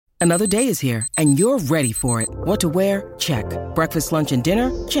Another day is here, and you're ready for it. What to wear? Check. Breakfast, lunch, and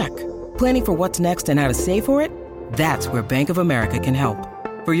dinner? Check. Planning for what's next and how to save for it? That's where Bank of America can help.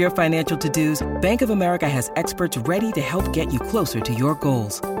 For your financial to-dos, Bank of America has experts ready to help get you closer to your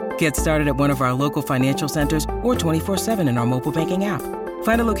goals. Get started at one of our local financial centers or 24/7 in our mobile banking app.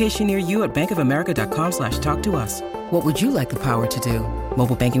 Find a location near you at bankofamerica.com/talktous. What would you like the power to do?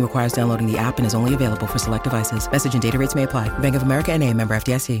 Mobile banking requires downloading the app and is only available for select devices. Message and data rates may apply. Bank of America N.A., member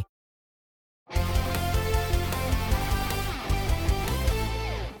FDIC.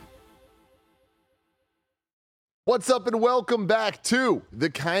 What's up and welcome back to the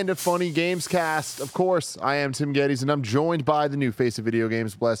Kinda Funny Gamescast. Of course, I am Tim Geddes, and I'm joined by the new face of video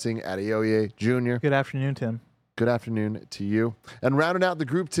games, Blessing Adeoye Jr. Good afternoon, Tim. Good afternoon to you. And rounding out the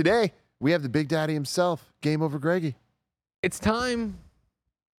group today, we have the Big Daddy himself, Game Over Greggy. It's time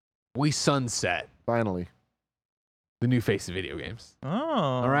we sunset Finally. the new face of video games. Oh.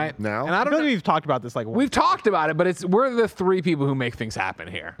 All right? Now? And I don't know. We've talked about this We've talked about it, but we're the three people who make things happen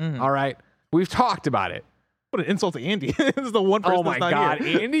here. Mhm. All right? We've talked about it. What an insult to Andy. This is the one person Oh my that's not God.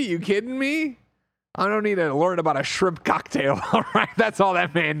 here. Andy, you kidding me? I don't need to learn about a shrimp cocktail. All right? That's all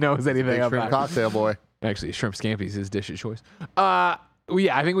that man knows anything Big about. shrimp cocktail boy. Actually, shrimp scampi is his dish of choice. Yeah,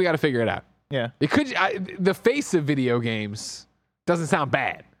 I think we got to figure it out. Yeah. It could. The face of video games doesn't sound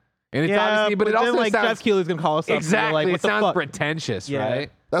bad, and it's obviously, but it also then, like, sounds Jeff Keighley's gonna call us up. exactly. Like, what it the sounds fuck? pretentious, Yeah.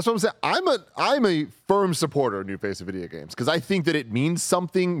 right? That's what I'm saying. I'm a firm supporter of new face of video games because I think that it means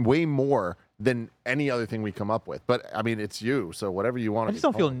something way more than any other thing we come up with. But I mean, it's you, so whatever you want. I just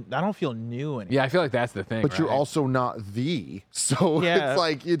don't feel. I don't feel new anymore. Yeah, I feel like that's the thing. But you're right? also not the. So Yeah.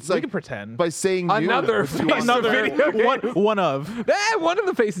 it's We like can pretend. by saying Another new, face of video games. one of. One of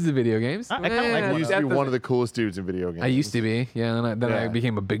the faces of video games. I kinda like I one used to be one of the coolest dudes in video games. I used to be, yeah. And then I Yeah.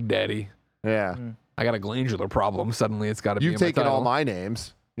 became a big daddy. Yeah. I got a glandular problem. Suddenly, it's got to be. You've in my taken all title. my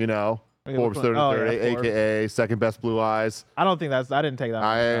names, you know. Okay, Forbes which one? 30, Oh, yeah, Forbes. aka second best blue eyes. I don't think that's. I didn't take that.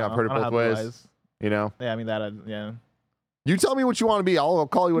 I've heard it I don't both have ways. blue eyes. You know. Yeah, I mean that. Yeah. You tell me what you want to be. I'll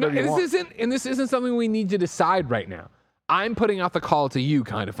call you whatever you want. This isn't something we need to decide right now. I'm putting out the call to you,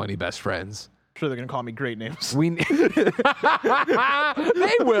 kind of funny best friends. I'm sure they're gonna call me great names. We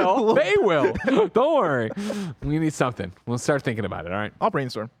they will. They will. Don't worry. We need something. We'll start thinking about it. All right. I'll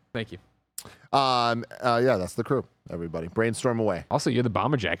brainstorm. Thank you. Yeah, that's the crew. Everybody, brainstorm away. Also, you're the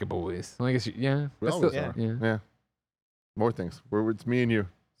bomber jacket boys. I guess yeah. That's always the- are. yeah. Yeah. More things. It's me and you.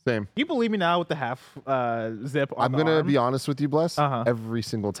 Same. You believe me now with the half zip on I'm the gonna arm? be honest with you, Bless. Uh-huh. Every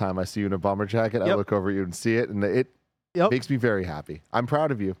single time I see you in a bomber jacket, I Yep. look over at you and see it, and it Yep. makes me very happy. I'm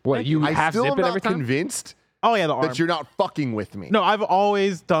proud of you. What you I half still zip am it not every time? convinced Oh yeah, the arm. that you're not fucking with me. No, I've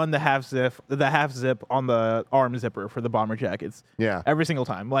always done the half zip on the arm zipper for the bomber jackets. Yeah. Every single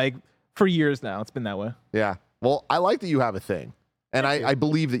time. Like for years now. It's been that way. Yeah. Well, I like that you have a thing, and Thank you. I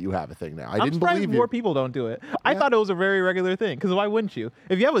believe that you have a thing now. I I'm didn't surprised believe more you. people don't do it. I Yeah. thought it was a very regular thing. Because why wouldn't you?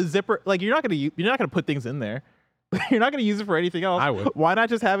 If you have a zipper, like you're not gonna put things in there. You're not gonna use it for anything else. I would. Why not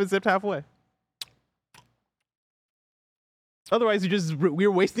just have it zipped halfway? Otherwise, we're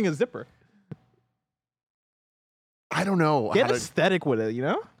wasting a zipper. I don't know. Get how to- aesthetic with it, you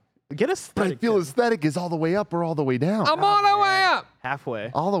know? Get but I aesthetic. feel Tim. aesthetic is all the way up or all the way down. I'm on our way up.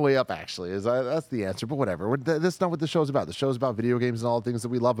 Halfway. All the way up, actually, that's the answer. But whatever. That's not what the show's about. The show's about video games and all the things that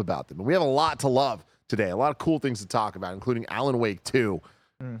we love about them. And we have a lot to love today. A lot of cool things to talk about, including Alan Wake 2.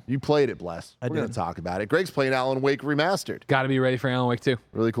 You played it, Bless. I We're going to did. talk about it. Greg's playing Alan Wake Remastered. Got to be ready for Alan Wake 2.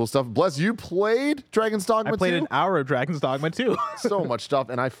 Really cool stuff. Bless, you played Dragon's Dogma I played 2? an hour of Dragon's Dogma 2. So much stuff,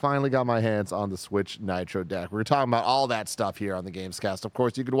 and I finally got my hands on the Switch Nitro deck. We're talking about all that stuff here on the Gamescast. Of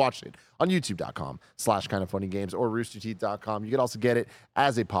course, you can watch it on youtube.com/kindoffunnygames or roosterteeth.com. You can also get it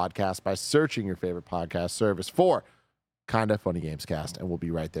as a podcast by searching your favorite podcast service for Kinda Funny Gamescast, and we'll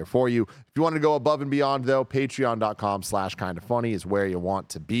be right there for you. If you want to go above and beyond, though, patreon.com/kindafunny is where you want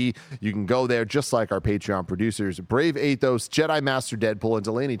to be. You can go there just like our Patreon producers, Brave Athos, Jedi Master Deadpool, and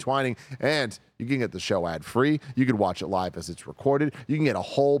Delaney Twining, and you can get the show ad-free. You can watch it live as it's recorded. You can get a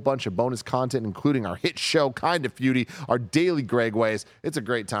whole bunch of bonus content, including our hit show, Kinda Feudy, our daily Gregways. It's a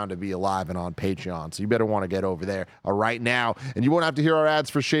great time to be alive and on Patreon, so you better want to get over there right now. And you won't have to hear our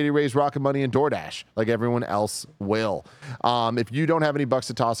ads for Shady Rays, Rocket Money, and DoorDash like everyone else will. If you don't have any bucks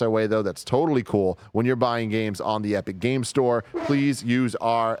to toss our way, though, that's totally cool. When you're buying games on the Epic Game Store, please use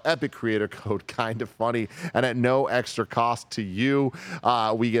our Epic creator code, Kinda Funny, and at no extra cost to you,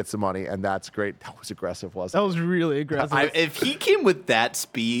 we get some money, and that's great. That was aggressive, wasn't That was really aggressive. If he came with that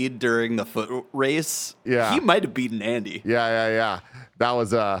speed during the foot race, Yeah. he might have beaten Andy. it? Yeah. That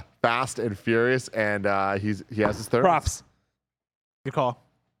was fast and furious, and he has his third. Props. Good call.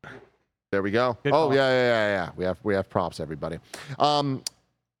 There we go. Good Oh, call. yeah. We have props, everybody.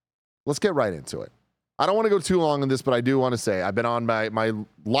 let's get right into it. I don't want to go too long on this, but I do want to say I've been on my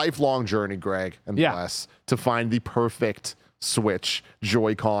lifelong journey, Greg and Wes, to find the perfect Switch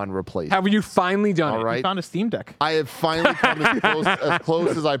Joy-Con replacement. Have you finally done it? All right. You found a Steam Deck. I have finally come as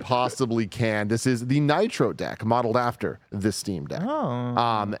close as I possibly can. This is the Nitro deck, modeled after the Steam Deck.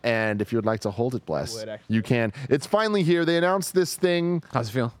 Oh. And if you would like to hold it, Bless, would, actually. you can. It's finally here. They announced this thing. How's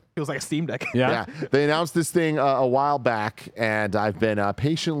it feel? Feels like a Steam Deck. Yeah, they announced this thing a while back, and I've been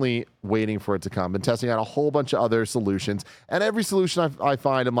patiently waiting for it to come. Been testing out a whole bunch of other solutions, and every solution I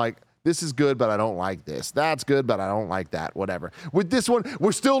find, I'm like, this is good, but I don't like this. That's good, but I don't like that. Whatever. With this one,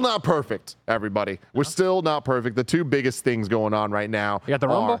 we're still not perfect, everybody. We're still not perfect. The two biggest things going on right now. You got the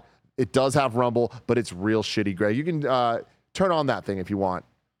rumble? It does have rumble, but it's real shitty, Greg. You can turn on that thing if you want.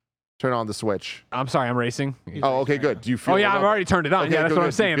 Turn on the Switch. I'm sorry, I'm racing. Oh, okay, good. Do you feel? Oh yeah, the I've rumble? already turned it on. Okay, Yeah, that's good, what I'm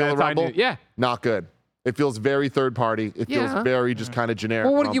good. saying. You feel That's the how I rumble? do. Yeah. Not good. It feels very third party. It feels very just kind of generic.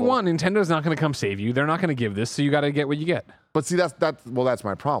 Well, what do you rumble. want? Nintendo's not going to come save you. They're not going to give this, so you got to get what you get. But see, that's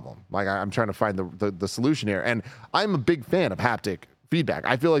my problem. Like I'm trying to find the solution here, and I'm a big fan of haptic feedback.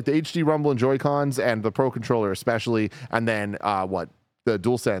 I feel like the HD Rumble and Joy-Cons and the Pro Controller especially, and then what the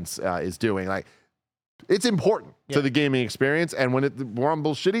DualSense is doing, like it's important to the gaming experience. And when the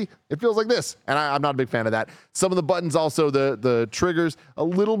Rumble's shitty, it feels like this, and I'm not a big fan of that. Some of the buttons, also the triggers, a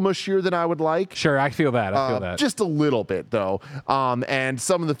little mushier than I would like. Sure, I feel that. I feel that. Just a little bit though. And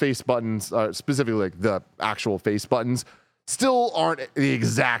some of the face buttons, specifically like the actual face buttons, still aren't the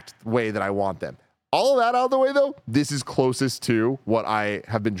exact way that I want them. All of that out of the way, though, this is closest to what I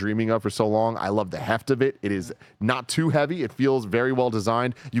have been dreaming of for so long. I love the heft of it. It is not too heavy. It feels very well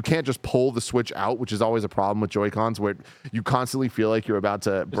designed. You can't just pull the Switch out, which is always a problem with Joy-Cons, where you constantly feel like you're about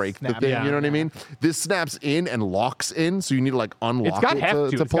to break the thing. You know what I mean? This snaps in and locks in, so you need to like unlock It's got it heft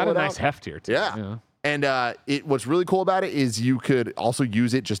to too. pull It's got it a nice out. heft here too. Yeah. And what's really cool about it is you could also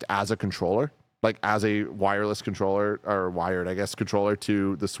use it just as a controller, like as a wireless controller or wired, I guess, controller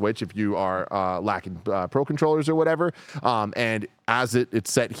to the Switch if you are lacking Pro controllers or whatever. And as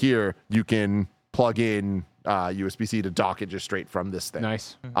it's set here, you can plug in USB-C to dock it just straight from this thing.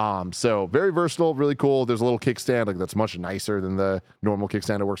 Nice. So very versatile, really cool. There's a little kickstand like that's much nicer than the normal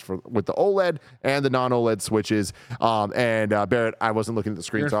kickstand that works with the OLED and the non-OLED switches. And Barrett, I wasn't looking at the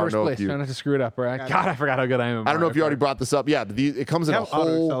screen, You're in so I don't first know place. if you. Try not to screw it up, right? God, I forgot how good I am. I don't know if you already brought this up. Yeah, it comes in a Have auto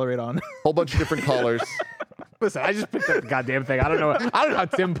whole accelerate on. bunch of different colors. Listen, I just picked up the goddamn thing. I don't know how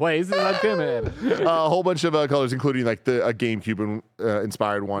Tim plays. It's not Tim. A whole bunch of colors, including like a GameCube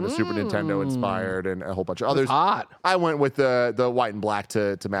inspired one, a Super Nintendo inspired, and a whole bunch of others. Hot. I went with the white and black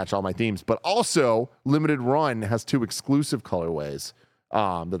to match all my themes, but also Limited Run has two exclusive colorways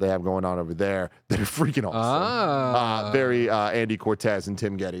that they have going on over there that are freaking awesome. Very Andy Cortez and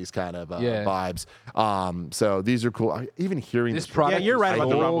Tim Geddes kind of vibes. So these are cool. Even hearing This this product Yeah, you're right about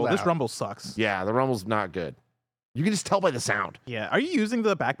the sold Rumble. This out. Rumble sucks. Yeah, the Rumble's not good. You can just tell by the sound. Yeah. Are you using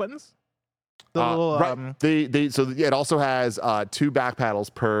the back buttons? The little Right. It also has two back paddles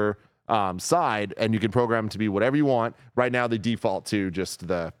per side, and you can program them to be whatever you want. Right now, they default to just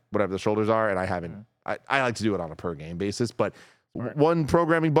whatever the shoulders are, and I haven't. I like to do it on a per game basis, but one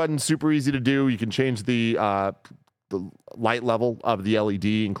programming button, super easy to do. You can change the light level of the LED,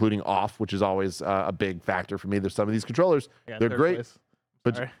 including off, which is always a big factor for me. There's some of these controllers, they're great. Place.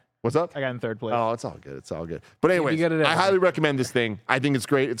 But Sorry. what's up? I got in third place. Oh, it's all good. It's all good. But anyway, get it I highly recommend this thing. I think it's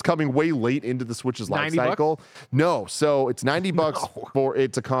great. It's coming way late into the Switch's life cycle. No, so it's $90 for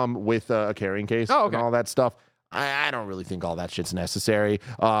it to come with a carrying case and all that stuff. I don't really think all that shit's necessary.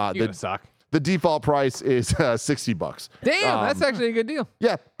 You're gonna suck. The default price is $60. Damn, that's actually a good deal.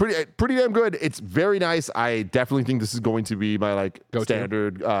 Yeah, pretty damn good. It's very nice. I definitely think this is going to be my Go-to.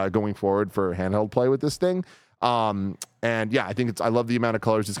 standard going forward for handheld play with this thing. And yeah, I think I love the amount of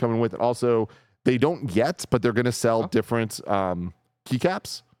colors it's coming with. And also, they don't yet, but they're going to sell different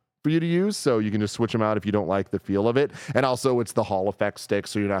keycaps for you to use, so you can just switch them out if you don't like the feel of it. And also, it's the Hall effect stick,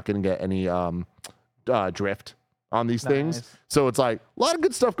 so you're not going to get any drift on these things. So it's like a lot of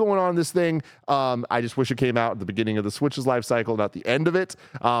good stuff going on in this thing. I just wish it came out at the beginning of the Switch's life cycle, not the end of it.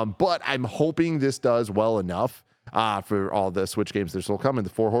 But I'm hoping this does well enough for all the Switch games that are still coming. The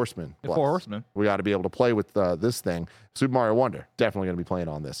Four Horsemen. The Four Horsemen. We got to be able to play with this thing. Super Mario Wonder, definitely going to be playing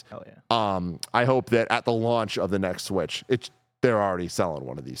on this. Hell yeah. I hope that at the launch of the next Switch, they're already selling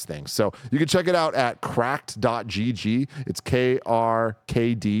one of these things. So you can check it out at cracked.gg. It's krkd.gg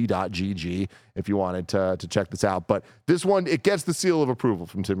if you wanted to check this out. But this one, it gets the seal of approval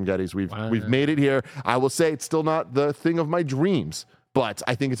from Tim Geddes. We've made it here. I will say it's still not the thing of my dreams, but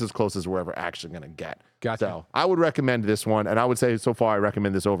I think it's as close as we're ever actually going to get. Gotcha. So I would recommend this one, and I would say so far I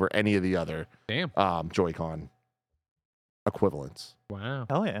recommend this over any of the other Damn. Joy-Con equivalents. Wow.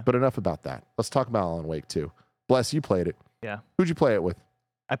 Hell yeah. But enough about that. Let's talk about Alan Wake 2. Bless, you played it. Yeah. Who'd you play it with?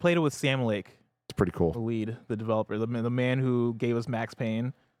 I played it with Sam Lake, It's pretty the cool. lead, the developer, the man who gave us Max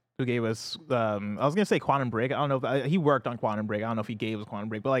Payne, who gave us I was gonna say Quantum Break. I don't know if he worked on Quantum Break. I don't know if he gave us Quantum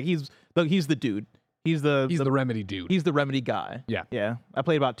Break, but like he's the dude. He's the Remedy dude. He's the Remedy guy. Yeah. Yeah. I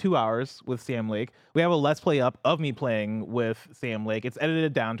played about 2 hours with Sam Lake. We have a Let's Play up of me playing with Sam Lake. It's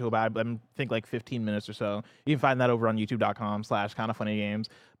edited down to about, I think, like 15 minutes or so. You can find that over on youtube.com/kindafunnygames.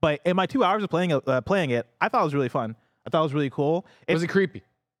 But in my 2 hours of playing it, I thought it was really fun. I thought it was really cool. Was it creepy?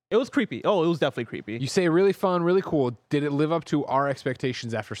 It was creepy. Oh, it was definitely creepy. You say really fun, really cool. Did it live up to our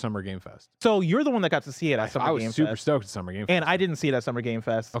expectations after Summer Game Fest? So you're the one that got to see it at Summer I was Game super Fest. stoked at Summer Game Fest. And I didn't see it at Summer Game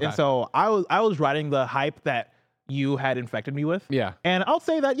Fest. Okay. And so I was riding the hype that you had infected me with. Yeah. And I'll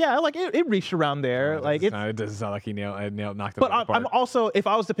say that, yeah, like it reached around there. Like it doesn't sound like he knocked it But out of the I'm park. also, if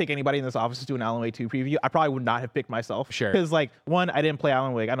I was to pick anybody in this office to do an Alan Wake 2 preview, I probably would not have picked myself. Sure. Because, like, one, I didn't play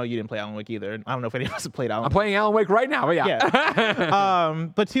Alan Wake. I know you didn't play Alan Wake either. I don't know if any of us have played Alan I'm Wake. playing Alan Wake right now, but Yeah.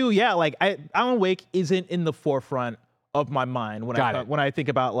 But two, yeah, like, Alan Wake isn't in the forefront of my mind when I think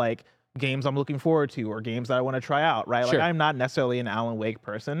about, like, games I'm looking forward to or games that I want to try out, right? Sure. Like, I'm not necessarily an Alan Wake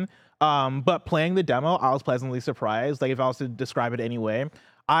person. But playing the demo, I was pleasantly surprised. Like, if I was to describe it anyway,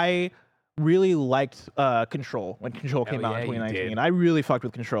 I really liked Control when Control came out in 2019. I really fucked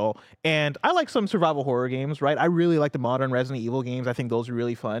with Control. And I like some survival horror games, right? I really like the modern Resident Evil games. I think those are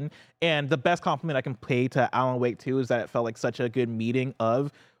really fun. And the best compliment I can pay to Alan Wake 2 is that it felt like such a good meeting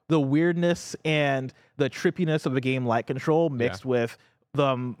of the weirdness and the trippiness of a game like Control mixed with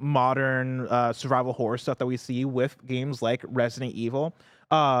the modern survival horror stuff that we see with games like Resident Evil.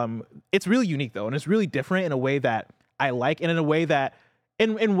 It's really unique though, and it's really different in a way that I like, and in a way that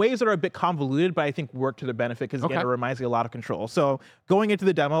in ways that are a bit convoluted, but I think work to their benefit because again, it reminds me a lot of Control. So going into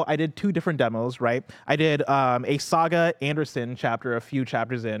the demo, I did 2 different demos, right? I did a Saga Anderson chapter, a few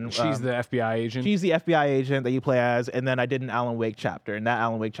chapters in. She's the FBI agent. She's the FBI agent that you play as, and then I did an Alan Wake chapter, and that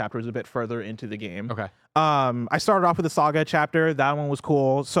Alan Wake chapter was a bit further into the game. Okay. I started off with the Saga chapter. That one was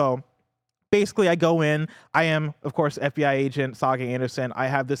cool. So basically, I go in. I am, of course, FBI agent Saga Anderson. I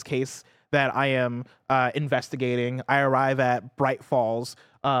have this case that I am investigating. I arrive at Bright Falls,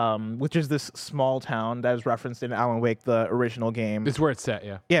 which is this small town that is referenced in Alan Wake, the original game. It's where it's set,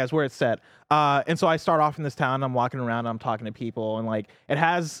 yeah. Yeah, it's where it's set. And so I start off in this town. I'm walking around. I'm talking to people, and like it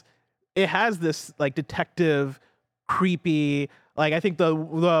has this like detective, creepy. Like I think the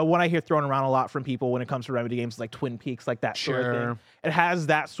one I hear thrown around a lot from people when it comes to Remedy games is like Twin Peaks, like that sort of thing. It has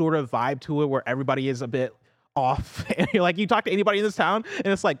that sort of vibe to it where everybody is a bit off, and you're like, you talk to anybody in this town, and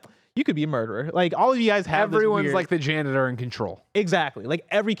it's like, you could be a murderer. Like all of you guys have everyone's like the janitor in Control. Exactly. Like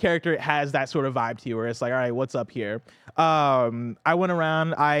every character has that sort of vibe to you where it's like, all right, what's up here? I went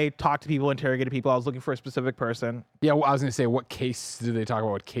around, I talked to people, interrogated people. I was looking for a specific person. Yeah, well, I was gonna say, what case did they talk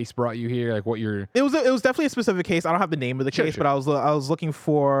about? What case brought you here? Like what your? It was definitely a specific case. I don't have the name of the case, but I was looking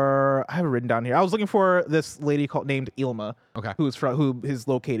for. I have it written down here. I was looking for this lady named Ilma. Okay. Who is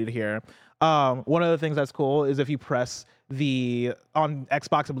located here. One of the things that's cool is if you press on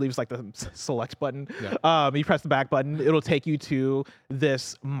Xbox, I believe it's like the select button. Yeah. You press the back button, it'll take you to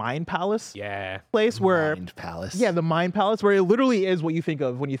this Mind Palace. Yeah. Place where Mind Palace. Yeah, the Mind Palace, where it literally is what you think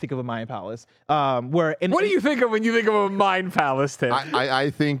of when you think of a Mind Palace. What do you think of when you think of a Mind Palace, Tim? I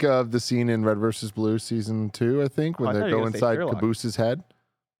think of the scene in Red vs. Blue season 2, I think, when they go inside Caboose's head.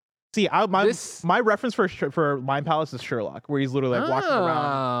 See, my reference for Mind Palace is Sherlock, where he's literally like walking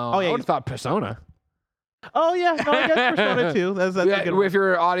around. Oh yeah, I would have thought Persona. Oh yeah, no, I guess Persona too. That's a good one. If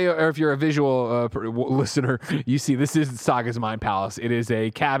you're audio or if you're a visual listener, you see this is Saga's Mind Palace. It is a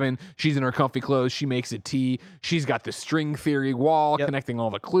cabin. She's in her comfy clothes. She makes a tea. She's got the string theory wall connecting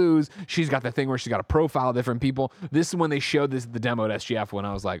all the clues. She's got the thing where she's got to profile different people. This is when they showed the demo at SGF when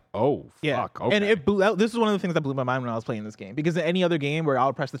I was like, oh fuck. Okay. And this is one of the things that blew my mind when I was playing this game, because in any other game where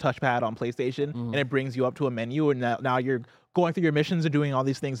I'll press the touchpad on PlayStation and it brings you up to a menu, and now you're going through your missions and doing all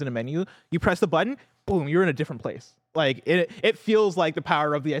these things in a menu, you press the button, boom, you're in a different place. Like it feels like the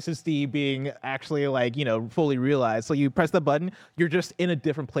power of the SSD being actually like, fully realized. So you press the button, you're just in a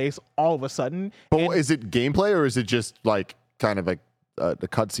different place all of a sudden. But is it gameplay or is it just like kind of like the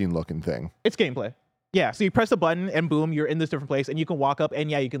cutscene looking thing? It's gameplay. Yeah, so you press the button and boom, you're in this different place, and you can walk up and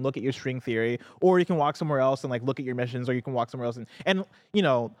you can look at your string theory, or you can walk somewhere else and like look at your missions, or you can walk somewhere else and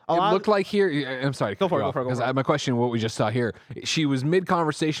it looked like here. I'm sorry. Go for it. Because my question, what we just saw here, she was mid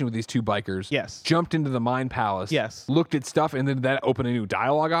conversation with these 2 bikers. Yes. Jumped into the Mind Palace. Yes. Looked at stuff, and then that opened a new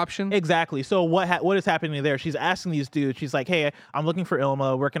dialogue option. Exactly. So what is happening there? She's asking these dudes. She's like, "Hey, I'm looking for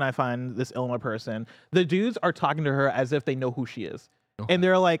Ilma. Where can I find this Ilma person?" The dudes are talking to her as if they know who she is. And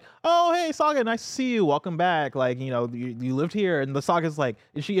they're like, "Oh, hey, Saga, nice to see you. Welcome back. Like, you know, you lived here." And the Saga's like,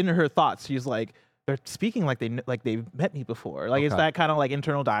 is she in her thoughts? She's like, they're speaking like they've met me before. Like, it's that kind of like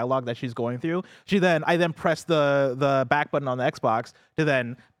internal dialogue that she's going through. I then press the back button on the Xbox to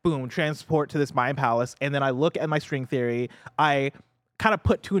then boom transport to this mind palace, and then I look at my string theory. I kind of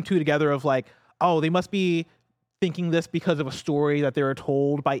put 2 and 2 together of like, oh, they must be thinking this because of a story that they were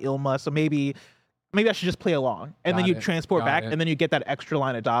told by Ilma. So maybe I should just play along. And then you transport back, and then you get that extra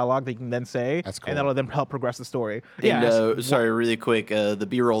line of dialogue that you can then say. That's cool. And that'll then help progress the story. And, sorry, really quick. The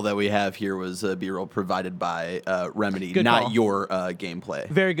B-roll that we have here was B-roll provided by Remedy, not your gameplay.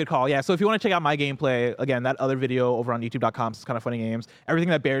 Very good call. Yeah. So if you want to check out my gameplay, again, that other video over on youtube.com is Kind of Funny Games. Everything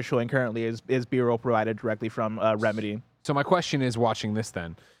that Bear's showing currently is B-roll provided directly from Remedy. So my question is, watching this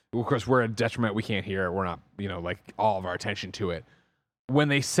then, of course, we're at a detriment. We can't hear it. We're not, like all of our attention to it. When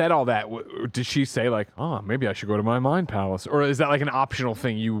they said all that, did she say like, "Oh, maybe I should go to my mind palace," or is that like an optional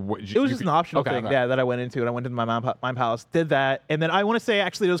thing? It was just an optional thing, that I went into, and I went to my mind palace, did that, and then I want to say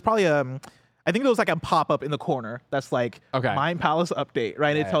actually it was probably I think there was like a pop up in the corner that's like mind palace update,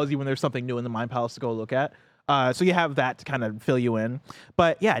 right? It tells you when there's something new in the mind palace to go look at. So you have that to kind of fill you in.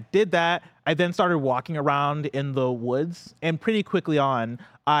 But yeah, did that. I then started walking around in the woods, and pretty quickly on,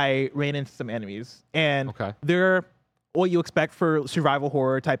 I ran into some enemies, and they're what you expect for survival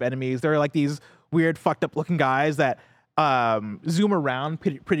horror type enemies. They're like these weird, fucked up looking guys that zoom around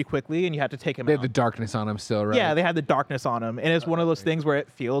pretty quickly, and you have to take them out. They have the darkness on them still, right? Yeah, they have the darkness on them, and it's one of those things where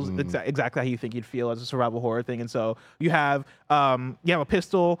it feels exactly how you think you'd feel as a survival horror thing. And so you have a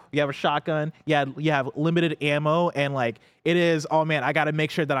pistol, you have a shotgun, you have limited ammo, and like it is, oh man, I got to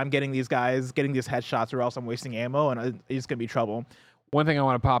make sure that I'm getting these headshots, or else I'm wasting ammo, and it's gonna be trouble. One thing I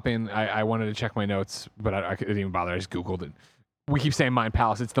want to pop in, I wanted to check my notes, but I didn't even bother. I just Googled it. We keep saying Mind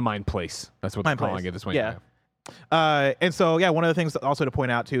Palace. It's the Mind Place. That's what they're calling it this way. Yeah. And so, one of the things also to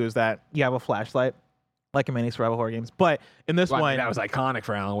point out, too, is that you have a flashlight, like in many survival horror games. But in this one... that was iconic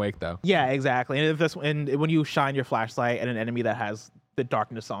for Alan Wake, though. Yeah, exactly. And when you shine your flashlight at an enemy that has the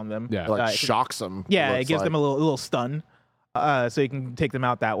darkness on them... Yeah, it shocks them. Yeah, it gives them a little stun, so you can take them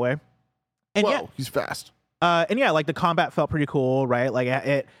out that way. And whoa, he's fast. Like the combat felt pretty cool, right? Like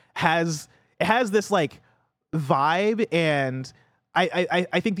it has this like vibe, and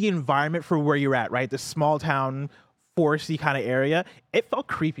I think the environment for where you're at, right? This small town, foresty kind of area, it felt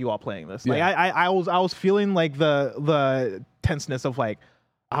creepy while playing this. Like I was feeling like the tenseness of like,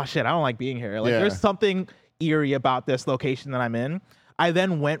 oh shit, I don't like being here. Like there's something eerie about this location that I'm in. I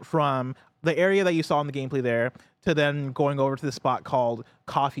then went from the area that you saw in the gameplay there to then going over to the spot called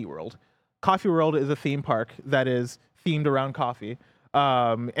Coffee World. Coffee World is a theme park that is themed around coffee.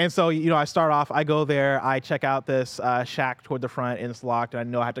 And so, I start off, I go there, I check out this shack toward the front, and it's locked, and I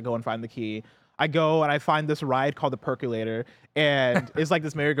know I have to go and find the key. I go and I find this ride called the Percolator, and it's like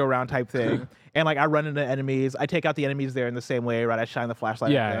this merry-go-round type thing. And like I run into enemies, I take out the enemies there in the same way, right? I shine the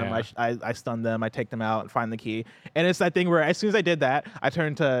flashlight at them, I stun them, I take them out and find the key. And it's that thing where as soon as I did that, I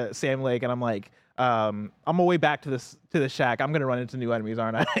turned to Sam Lake and I'm like, on my way back to the shack, I'm gonna run into new enemies,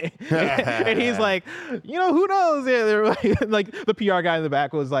 aren't I? And he's like, who knows? Yeah, they're like the PR guy in the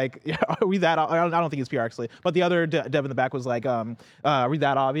back was like, are we that? I don't think it's PR actually, but the other dev in the back was like, are we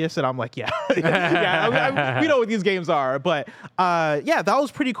that obvious? And I'm like, yeah, we know what these games are. But that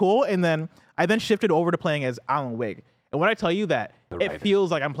was pretty cool. And then I shifted over to playing as Alan Wake. And when I tell you that, it feels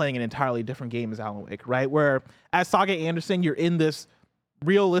like I'm playing an entirely different game as Alan Wake, right? Where as Saga Anderson, you're in this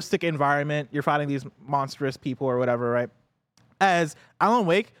realistic environment, you're fighting these monstrous people or whatever, right? As Alan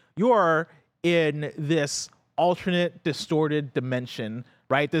Wake, you are in this alternate, distorted dimension,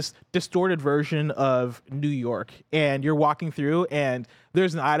 right? This distorted version of New York, and you're walking through, and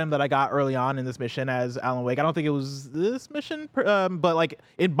there's an item that I got early on in this mission as Alan Wake. I don't think it was this mission, but like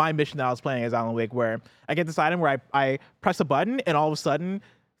in my mission that I was playing as Alan Wake, where I get this item where I press a button, and all of a sudden,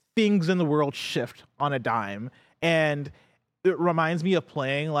 things in the world shift on a dime, and it reminds me of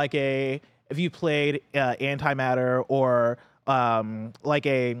playing if you played Antimatter or like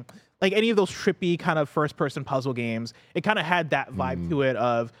any of those trippy kind of first-person puzzle games. It kind of had that vibe to it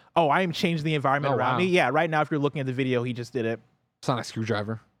of, I am changing the environment around me. Yeah, right now if you're looking at the video, he just did it. Sonic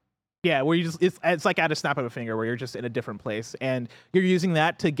Screwdriver. Yeah, where it's like at a snap of a finger, where you're just in a different place, and you're using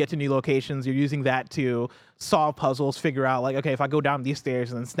that to get to new locations. You're using that to solve puzzles, figure out like, okay, if I go down these stairs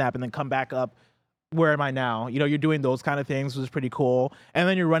and then snap and then come back up, where am I now? You're doing those kind of things, which is pretty cool. And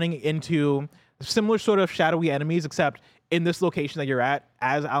then you're running into similar sort of shadowy enemies, except in this location that you're at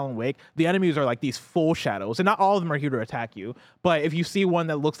as Alan Wake, the enemies are like these full shadows, and not all of them are here to attack you. But if you see one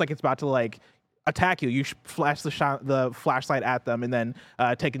that looks like it's about to like attack you, you flash the flashlight at them and then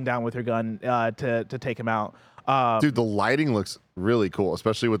take him down with your gun to take him out. Dude, the lighting looks really cool,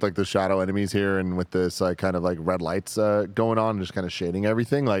 especially with like the shadow enemies here and with this like kind of like red lights going on, and just kind of shading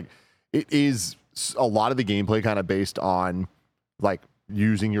everything. Like it is a lot of the gameplay kind of based on like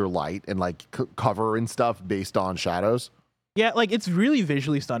using your light and like cover and stuff based on shadows. Yeah, like it's really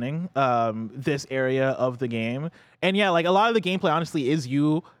visually stunning, this area of the game. And yeah, like a lot of the gameplay honestly is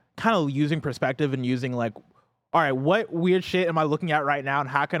you kind of using perspective and using like, all right, what weird shit am I looking at right now and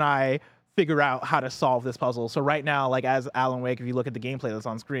how can I figure out how to solve this puzzle? So right now, like as Alan Wake, if you look at the gameplay that's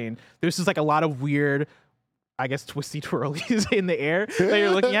on screen, there's just like a lot of weird, I guess, twisty twirlies in the air that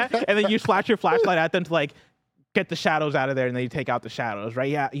you're looking at. And then you flash your flashlight at them to like get the shadows out of there, and then you take out the shadows, right?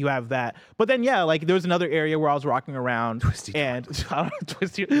 Yeah, you have that. But then, yeah, like there was another area where I was walking around, and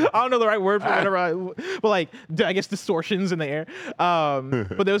twisty. I don't know the right word for whatever, but like I guess distortions in the air.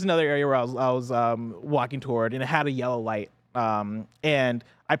 But there was another area where I was walking toward, and it had a yellow light. And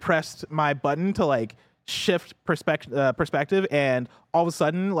I pressed my button to like shift perspective, and all of a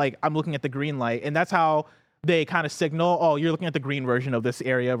sudden, like I'm looking at the green light, and that's how they kind of signal, oh, you're looking at the green version of this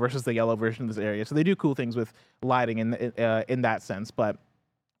area versus the yellow version of this area. So they do cool things with lighting in that sense. But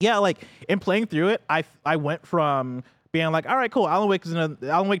yeah, like in playing through it, I went from being like, all right, cool, Alan Wake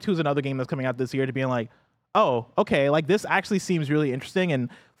 2 is another game that's coming out this year, to being like, oh, okay, like this actually seems really interesting. And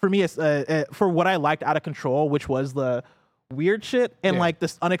for me, it's for what I liked out of Control, which was the weird shit and like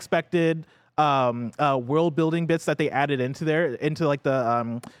this unexpected world building bits that they added into like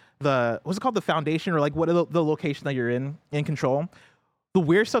the what's it called, the foundation, or like what the location that you're in Control, the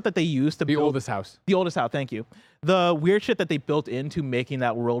weird stuff that they used to build oldest house, thank you, the weird shit that they built into making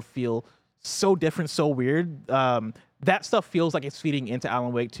that world feel so different, so weird, that stuff feels like it's feeding into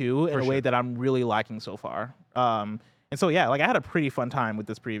Alan Wake 2 in a way that I'm really liking so far. And so yeah, like I had a pretty fun time with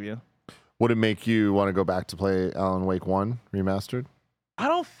this preview. Would it make you want to go back to play Alan Wake 1 remastered? I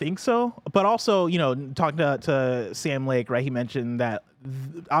don't think so, but also, you know, talking to Sam Lake, right, he mentioned that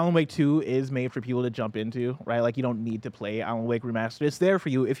Alan Wake 2 is made for people to jump into, right? Like you don't need to play Alan Wake Remastered. It's there for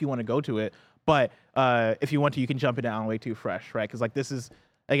you if you want to go to it, but if you want to, you can jump into Alan Wake 2 fresh, right? Because like this is,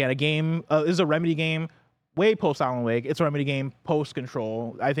 again, a game, this is a Remedy game way post Alan Wake. It's a Remedy game post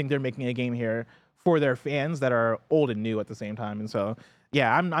Control. I think they're making a game here for their fans that are old and new at the same time. And so,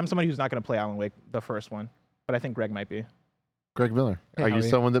 yeah, I'm somebody who's not going to play Alan Wake, the first one, but I think Greg might be. Greg Miller, are you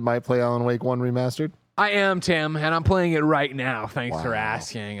someone that might play Alan Wake 1 remastered? I am, Tim, and I'm playing it right now. Thanks for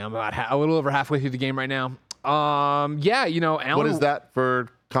asking. I'm about a little over halfway through the game right now. Yeah, you know, what is that for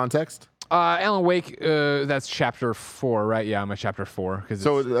context? Alan Wake, that's chapter 4, right? Yeah, I'm at chapter 4.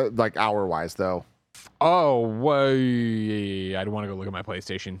 So, like hour-wise, though. Oh, I'd want to go look at my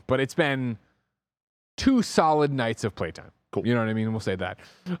PlayStation, but it's been 2 solid nights of playtime. Cool. You know what I mean? We'll say that.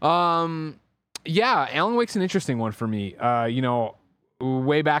 Yeah, Alan Wake's an interesting one for me. You know,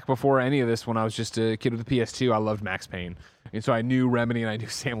 way back before any of this, when I was just a kid with a PS2, I loved Max Payne. And so I knew Remedy and I knew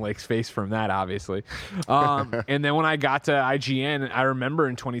Sam Lake's face from that, obviously. And then when I got to IGN, I remember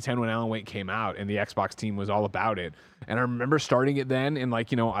in 2010 when Alan Wake came out and the Xbox team was all about it. And I remember starting it then, and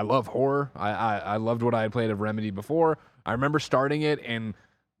like, you know, I love horror. I loved what I had played of Remedy before. I remember starting it, and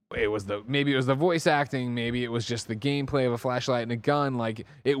maybe it was the voice acting, maybe it was just the gameplay of a flashlight and a gun. Like,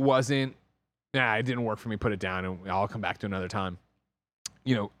 it wasn't, it didn't work for me. Put it down, and I'll come back to another time.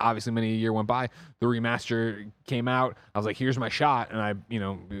 You know, obviously many a year went by. The remaster came out. I was like, here's my shot. And I, you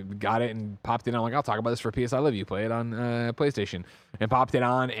know, got it and popped it on. I'm like, I'll talk about this for PS I Love You. Play it on PlayStation. And popped it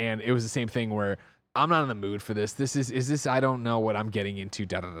on. And it was the same thing where I'm not in the mood for this. Is this, I don't know what I'm getting into,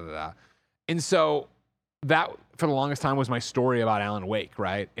 da-da-da-da. And so that, for the longest time, was my story about Alan Wake,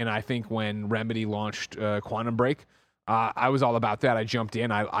 right? And I think when Remedy launched Quantum Break, I was all about that. I jumped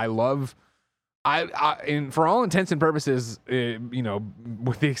in. And for all intents and purposes, you know,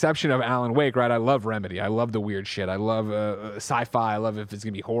 with the exception of Alan Wake, right? I love Remedy. I love the weird shit. I love sci-fi. I love if it's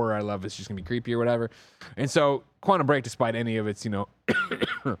gonna be horror. I love if it's just gonna be creepy or whatever. And so, Quantum Break, despite any of its, you know,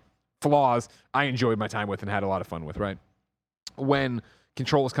 flaws, I enjoyed my time with and had a lot of fun with. Right? When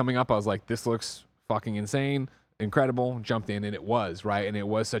Control was coming up, I was like, this looks fucking insane, incredible. Jumped in, and it was right, and it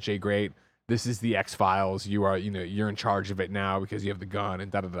was such a great. This is the X-Files. You're in charge of it now because you have the gun and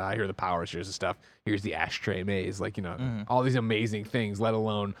da-da-da. Here are the powers. Here's the stuff. Here's the ashtray maze. Like, you know, all these amazing things, let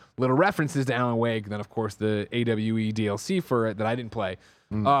alone little references to Alan Wake. Then, of course, the AWE DLC for it that I didn't play.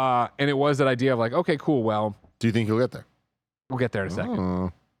 And it was that idea of like, okay, cool. Well, do you think you'll get there? We'll get there in a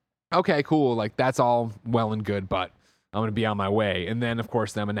second. Okay, cool. Like, that's all well and good, but I'm going to be on my way. And then, of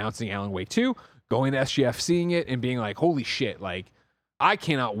course, them announcing Alan Wake 2, going to SGF, seeing it, and being like, holy shit, like, I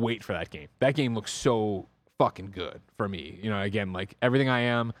cannot wait for that game. That game looks so fucking good for me. You know, again, like everything I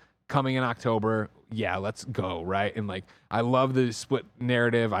am, coming in October. Yeah, let's go, right? And like, I love the split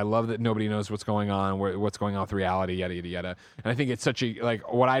narrative. I love that nobody knows what's going on, what's going on with reality, yada yada yada. And I think it's such a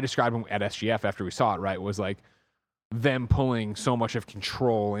like what I described at SGF after we saw it, right, was like them pulling so much of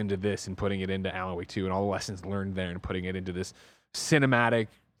Control into this and putting it into Alan Wake 2 and all the lessons learned there and putting it into this cinematic,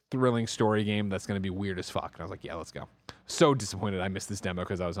 thrilling story game that's going to be weird as fuck. And I was like, yeah, let's go. So disappointed I missed this demo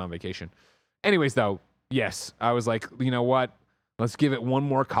because I was on vacation. Anyways, though, yes, I was like, you know what? Let's give it one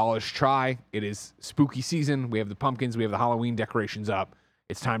more college try. It is spooky season. We have the pumpkins. We have the Halloween decorations up.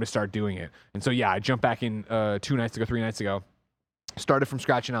 It's time to start doing it. And so, yeah, I jumped back in 3 nights ago. Started from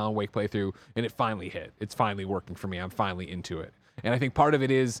scratch in Alan Wake playthrough, and it finally hit. It's finally working for me. I'm finally into it. And I think part of it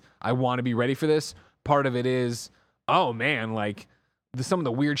is I want to be ready for this. Part of it is, oh, man, like some of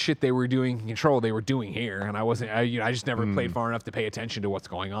the weird shit they were doing in Control, they were doing here. And I just never played far enough to pay attention to what's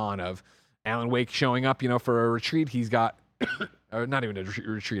going on of Alan Wake showing up, for a retreat. He's got... or not even a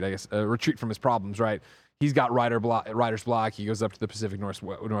retreat, I guess, a retreat from his problems, right? He's got writer's block. He goes up to the Pacific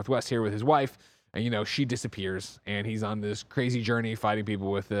Northwest here with his wife, and, she disappears, and he's on this crazy journey fighting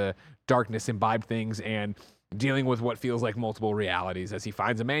people with darkness imbibed things and dealing with what feels like multiple realities as he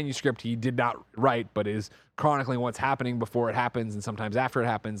finds a manuscript he did not write, but is chronicling what's happening before it happens and sometimes after it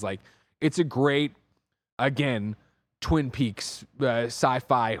happens. Like, it's a great, again, Twin Peaks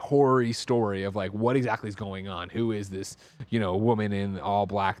sci-fi horror story of like what exactly is going on. Who is this, woman in all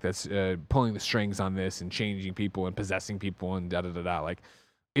black that's pulling the strings on this and changing people and possessing people and da-da-da-da. Like,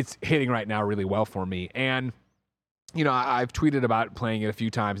 it's hitting right now really well for me. And, I've tweeted about playing it a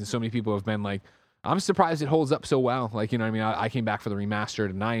few times and so many people have been like, I'm surprised it holds up so well. Like, I came back for the remastered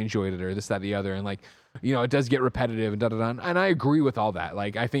and I enjoyed it or this, that, the other. And like, it does get repetitive and da-da-da. And I agree with all that.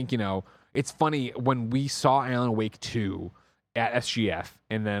 Like, I think, it's funny when we saw Alan Wake 2 at SGF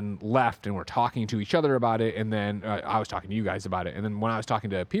and then left and we're talking to each other about it. And then I was talking to you guys about it. And then when I was talking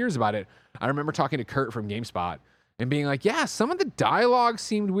to peers about it, I remember talking to Kurt from GameSpot and being like, yeah, some of the dialogue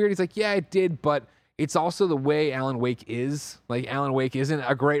seemed weird. He's like, yeah, it did. But it's also the way Alan Wake is. Like, Alan Wake isn't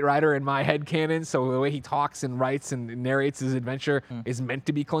a great writer in my headcanon. So the way he talks and writes and narrates his adventure is meant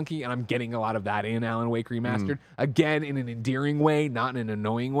to be clunky. And I'm getting a lot of that in Alan Wake Remastered. Again, in an endearing way, not in an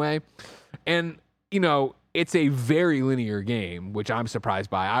annoying way. And, it's a very linear game, which I'm surprised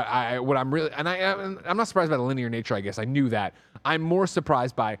by. I'm not surprised by the linear nature, I guess. I knew that. I'm more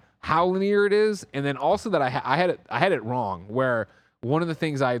surprised by how linear it is. And then also that I had it wrong, where one of the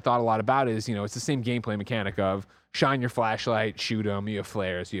things I thought a lot about is, it's the same gameplay mechanic of shine your flashlight, shoot them, you have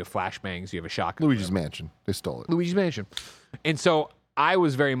flares, you have flashbangs, you have a shotgun. Luigi's Mansion. They stole it. Luigi's Mansion. And so I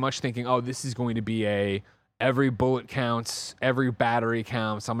was very much thinking, oh, this is going to be every bullet counts, every battery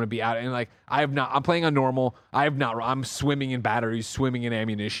counts. I'm going to be out. And like, I'm playing on normal. I'm swimming in batteries, swimming in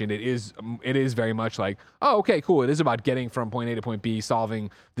ammunition. It is very much like, oh, okay, cool. It is about getting from point A to point B, solving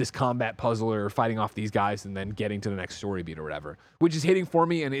this combat puzzle or fighting off these guys and then getting to the next story beat or whatever, which is hitting for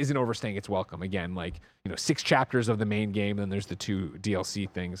me and isn't overstaying its welcome. Again, like, 6 chapters of the main game, then there's the 2 DLC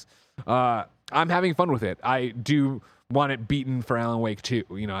things. I'm having fun with it. I do want it beaten for Alan Wake 2.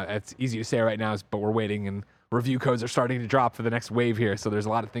 It's easy to say right now, but we're waiting and review codes are starting to drop for the next wave here. So there's a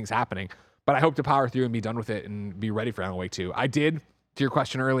lot of things happening, but I hope to power through and be done with it and be ready for Alan Wake 2. I did, to your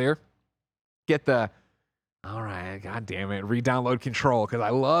question earlier, get all right, God damn it, re-download Control because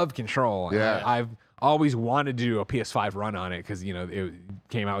I love Control. Yeah. I've always wanted to do a PS5 run on it because, it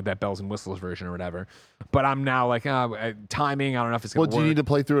came out with that bells and whistles version or whatever. But I'm now like, timing, I don't know if it's going to work. Do you need to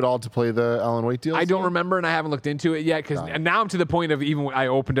play through it all to play the Alan Wake DLC? I don't remember, and I haven't looked into it yet because now I'm to the point of even I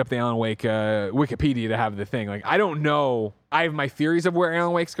opened up the Alan Wake Wikipedia to have the thing. Like, I don't know. I have my theories of where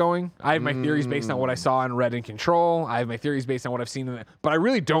Alan Wake's going. I have my theories based on what I saw and read in Control. I have my theories based on what I've seen in it. But I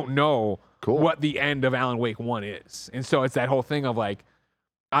really don't know what the end of Alan Wake 1 is. And so it's that whole thing of like,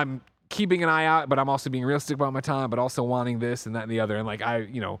 I'm keeping an eye out, but I'm also being realistic about my time, but also wanting this and that and the other. And like, I,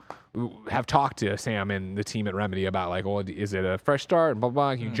 have talked to Sam and the team at Remedy about like, well, is it a fresh start? Blah,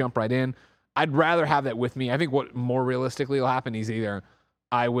 blah, you jump right in. I'd rather have that with me. I think what more realistically will happen is either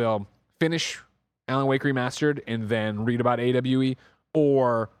I will finish Alan Wake Remastered and then read about AWE,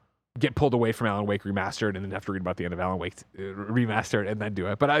 or get pulled away from Alan Wake Remastered and then have to read about the end of Alan Wake Remastered and then do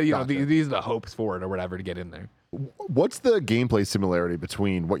it. But these are the hopes for it or whatever to get in there. What's the gameplay similarity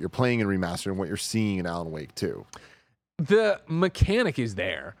between what you're playing in Remastered and what you're seeing in Alan Wake 2? The mechanic is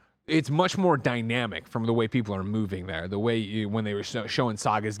there. It's much more dynamic from the way people are moving there. The way when they were showing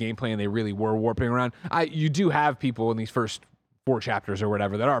Saga's gameplay and they really were warping around. You do have people in these first 4 chapters or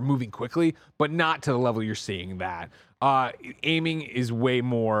whatever that are moving quickly, but not to the level you're seeing that. Aiming is way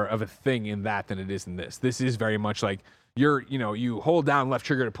more of a thing in that than it is in this. This is very much like you hold down left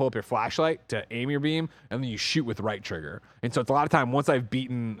trigger to pull up your flashlight to aim your beam, and then you shoot with right trigger. And so it's a lot of time once I've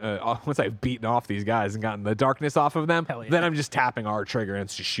beaten off these guys and gotten the darkness off of them, then I'm just tapping R trigger and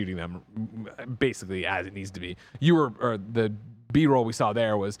it's just shooting them basically as it needs to be. The B-roll we saw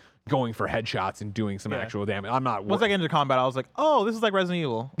there was going for headshots and doing some actual damage. Once I get into combat, I was like, oh, this is like Resident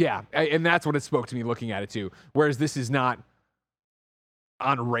Evil. Yeah, and that's what it spoke to me looking at it too. Whereas this is not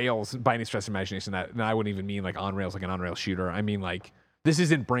on rails by any stretch of imagination. And I wouldn't even mean like on rails, like an on rail shooter. I mean like this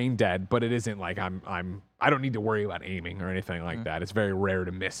isn't brain dead, but it isn't like I don't need to worry about aiming or anything like that. It's very rare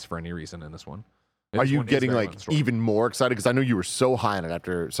to miss for any reason in this one. Are you getting like even more excited? Because I know you were so high on it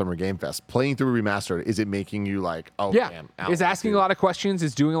after Summer Game Fest. Playing through Remastered, is it making you like, oh, yeah, damn, it's asking a lot of questions.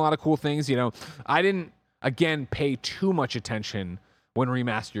 It's doing a lot of cool things. You know, I didn't, again, pay too much attention when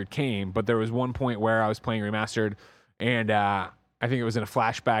Remastered came, but there was one point where I was playing Remastered, and I think it was in a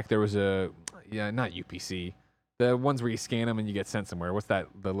flashback. There was not UPC. The ones where you scan them and you get sent somewhere. What's that,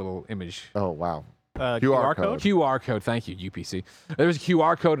 the little image? Oh, wow. QR code? QR code. Thank you, UPC. There was a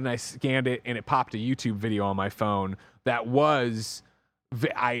QR code, and I scanned it, and it popped a YouTube video on my phone that was,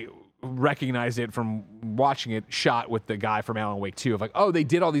 I recognized it from watching it shot with the guy from Alan Wake 2 of like, oh, they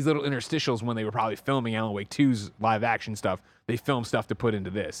did all these little interstitials when they were probably filming Alan Wake 2's live action stuff. They filmed stuff to put into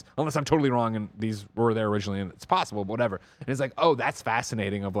this. Unless I'm totally wrong and these were there originally and it's possible, but whatever. And it's like, oh, that's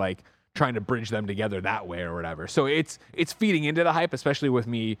fascinating of like trying to bridge them together that way or whatever. So it's feeding into the hype, especially with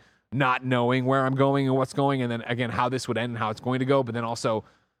me not knowing where I'm going and what's going, and then again how this would end and how it's going to go, but then also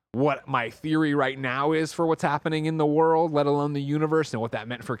what my theory right now is for what's happening in the world, let alone the universe, and what that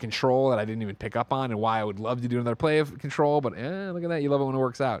meant for Control that I didn't even pick up on, and why I would love to do another play of Control, but look at that, you love it when it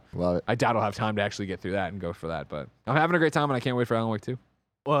works out. Love it. I doubt I'll have time to actually get through that and go for that, but I'm having a great time and I can't wait for Alan Wake 2.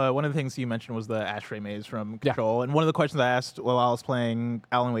 One of the things you mentioned was the ashtray maze from Control, and one of the questions I asked while I was playing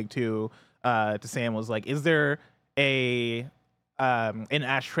Alan Wake 2 to Sam was like, is there an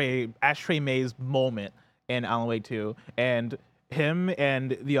ashtray maze moment in Alan Wake 2, and him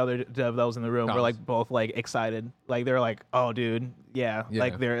and the other dev that was in the room were like both like excited, like they're like, oh dude, yeah.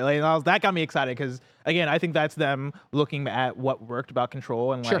 Like they're like, that got me excited because again I think that's them looking at what worked about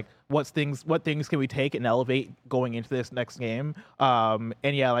Control and like what things can we take and elevate going into this next game. And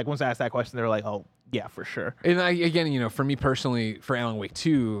yeah, like once I asked that question, they were like, oh yeah, for sure. And again, for me personally, for Alan Wake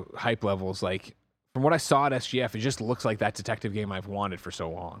 2 hype levels, like from what I saw at SGF, it just looks like that detective game I've wanted for so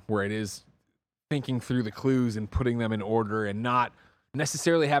long, where it is thinking through the clues and putting them in order and not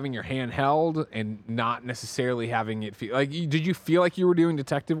necessarily having your hand held and not necessarily having it feel like, did you feel like you were doing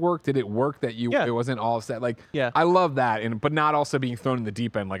detective work? Did it work that it wasn't all set? Like, I love that. But not also being thrown in the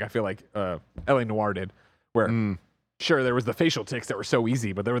deep end. Like I feel like L.A. Noire did, where sure, there was the facial tics that were so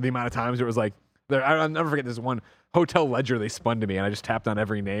easy, but there were the amount of times it was like, I'll never forget this one hotel ledger they spun to me, and I just tapped on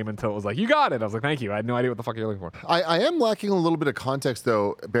every name until it was like, you got it. I was like, thank you. I had no idea what the fuck you're looking for. I am lacking a little bit of context,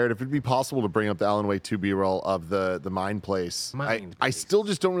 though, Barrett, if it'd be possible to bring up the Alan Wake 2 B-roll of the mine place. I still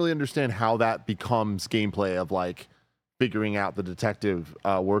just don't really understand how that becomes gameplay of, like, figuring out the detective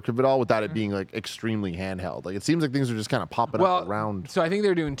work of it all without it being, like, extremely handheld. Like, it seems like things are just kind of popping up around. So I think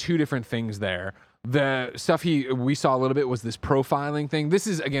they're doing two different things there. The stuff we saw a little bit was this profiling thing. This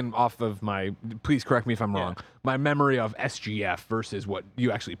is, again, off of my, please correct me if I'm wrong, my memory of SGF versus what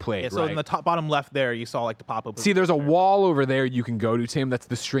you actually played, so in the bottom left there, you saw like the pop-up. See, there's a wall over there you can go to, Tim. That's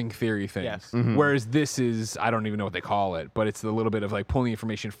the string theory thing. Yes. Whereas this is, I don't even know what they call it, but it's a little bit of like pulling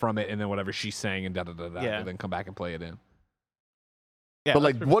information from it and then whatever she's saying and and then come back and play it in. Yeah, but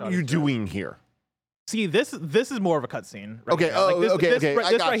like, what are you doing here? See, this is more of a cutscene. Right okay. Now. Like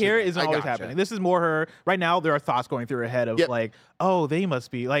this right here isn't always happening. This is more her right now. There are thoughts going through her head of like, oh, they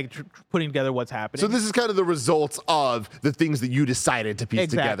must be like putting together what's happening. So this is kind of the results of the things that you decided to piece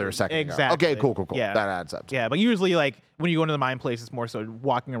together a second ago. Okay, cool. Yeah. That adds up. Yeah, but usually like when you go into the mine place, it's more so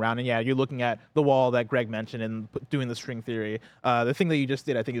walking around and you're looking at the wall that Greg mentioned and doing the string theory. The thing that you just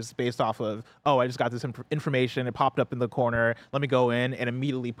did, I think, is based off of, oh, I just got this information. It popped up in the corner. Let me go in and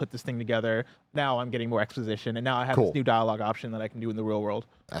immediately put this thing together. Now I'm getting more exposition, and now I have this new dialogue option that I can do in the real world.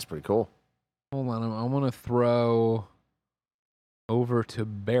 That's pretty cool. Hold on, I want to throw over to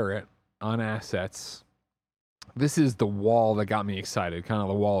Barrett on assets. This is the wall that got me excited, kind of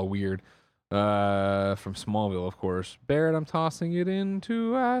the wall of weird from Smallville, of course. Barrett, I'm tossing it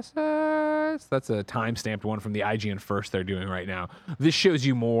into assets. That's a time-stamped one from the IGN First they're doing right now. This shows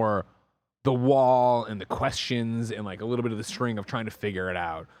you more the wall and the questions and like a little bit of the string of trying to figure it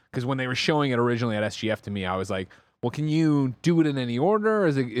out. Because when they were showing it originally at SGF to me, I was like, well, can you do it in any order?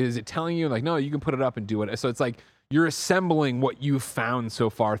 Is it telling you like, no, you can put it up and do it? So it's like you're assembling what you've found so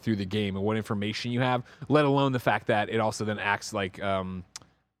far through the game and what information you have, let alone the fact that it also then acts like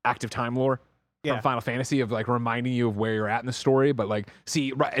active time lore from Final Fantasy of like reminding you of where you're at in the story. But like,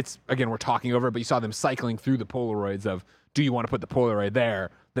 see, right, it's again, we're talking over it, but you saw them cycling through the Polaroids of, do you want to put the Polaroid there,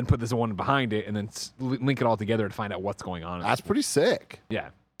 then put this one behind it, and then link it all together to find out what's going on. That's pretty sick. Yeah.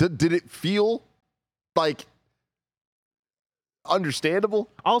 Did it feel like understandable?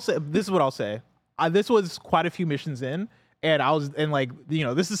 I'll say, this is what I'll say. This was quite a few missions in, and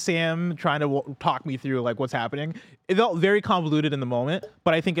this is Sam trying to talk me through like what's happening. It felt very convoluted in the moment,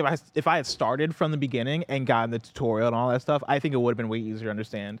 but I think if I had started from the beginning and gotten the tutorial and all that stuff, I think it would have been way easier to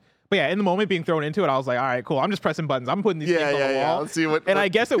understand. But yeah, in the moment being thrown into it, I was like, all right, cool. I'm just pressing buttons. I'm putting these things on the wall. Let's see what. And I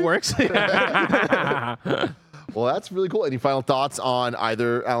guess it works. Well, that's really cool. Any final thoughts on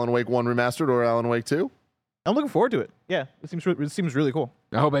either Alan Wake 1 Remastered or Alan Wake 2? I'm looking forward to it. Yeah, it seems really cool.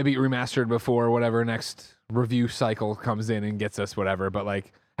 I hope I beat Remastered before whatever next review cycle comes in and gets us whatever. But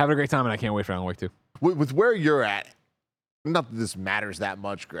like, having a great time, and I can't wait for Alan Wake 2. With where you're at, not that this matters that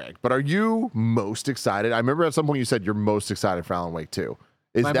much, Greg, but are you most excited? I remember at some point you said you're most excited for Alan Wake 2.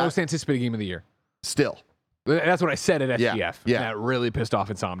 Is my that most anticipated game of the year? Still. That's what I said at SGF. Yeah. That really pissed off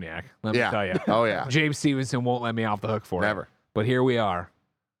Insomniac. Let me tell you. Oh, yeah. James Stevenson won't let me off the hook for it. Never. But here we are,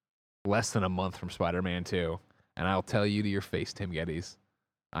 less than a month from Spider-Man 2. And I'll tell you to your face, Tim Geddes,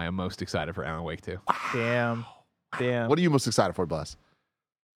 I am most excited for Alan Wake 2. Damn. What are you most excited for, Bless?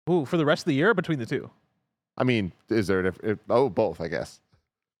 Ooh, for the rest of the year or between the two? I mean, is there both, I guess.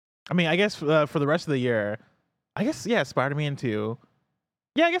 I mean, I guess for the rest of the year, I guess, yeah, Spider-Man 2.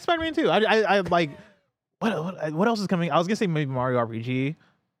 Yeah, I guess Spider-Man 2. I like, what else is coming? I was going to say maybe Mario RPG.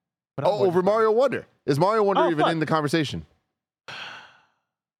 But over Mario Wonder. Is Mario Wonder even in the conversation?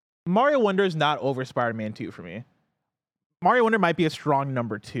 Mario Wonder is not over Spider-Man 2 for me. Mario Wonder might be a strong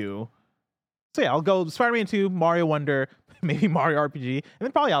number 2. So yeah, I'll go Spider-Man 2, Mario Wonder, maybe Mario RPG, and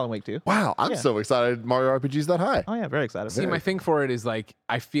then probably Alan Wake 2. Wow, I'm so excited Mario RPG's that high. Oh yeah, very excited. See, my thing for it is like,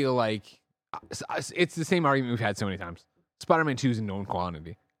 I feel like it's the same argument we've had so many times. Spider-Man 2 is in known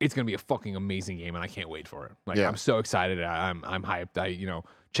quantity. It's going to be a fucking amazing game, and I can't wait for it. Like, I'm so excited. I'm hyped. I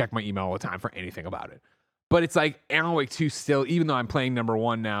check my email all the time for anything about it. But it's like Alan Wake 2 still, even though I'm playing number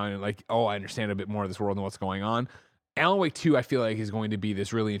 1 now and like, I understand a bit more of this world and what's going on. Alan Wake 2, I feel like, is going to be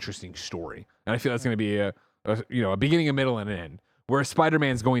this really interesting story. And I feel that's going to be a beginning, a middle, and an end. Where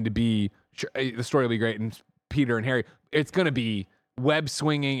Spider-Man's going to be, the story will be great, and Peter and Harry, it's going to be web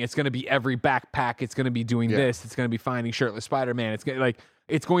swinging. It's going to be every backpack. It's going to be doing this. It's going to be finding shirtless Spider-Man. It's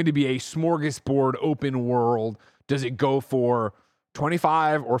going to be a smorgasbord open world. Does it go for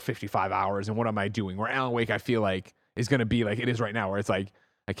 25 or 55 hours? And what am I doing? Where Alan Wake, I feel like, is going to be like it is right now, where it's like,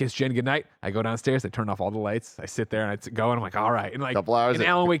 I kiss Jen goodnight. I go downstairs. I turn off all the lights. I sit there and I go and I'm like, all right. And like, and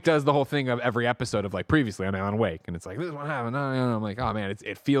Alan Wake does the whole thing of every episode of like previously on Alan Wake, and it's like, this is what happened. I'm like, oh man,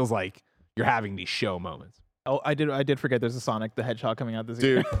 it feels like you're having these show moments. Oh, I did forget there's a Sonic the Hedgehog coming out this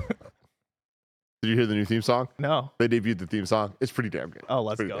year. Did you hear the new theme song? No. They debuted the theme song. It's pretty damn good. Oh,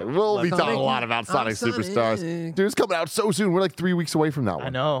 let's go. We'll be talking a lot about Sonic Superstars. Dude, it's coming out so soon. We're like 3 weeks away from that one. I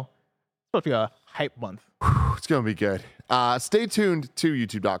know. It's supposed to be a hype month. It's going to be good. Stay tuned to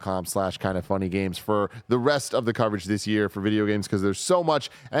youtube.com/kindoffunnygames for the rest of the coverage this year for video games, because there's so much,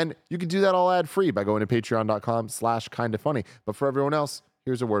 and you can do that all ad free by going to patreon.com/kindoffunny. But for everyone else,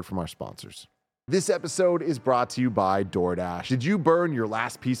 here's a word from our sponsors. This episode is brought to you by DoorDash. Did you burn your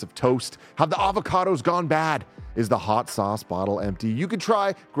last piece of toast? Have the avocados gone bad? Is the hot sauce bottle empty? You could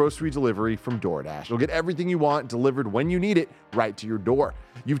try grocery delivery from DoorDash. You'll get everything you want delivered when you need it right to your door.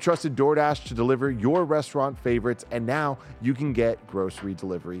 You've trusted DoorDash to deliver your restaurant favorites, and now you can get grocery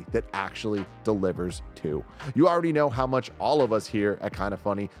delivery that actually delivers too. You already know how much all of us here at Kinda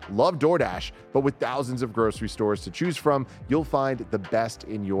Funny love DoorDash, but with thousands of grocery stores to choose from, you'll find the best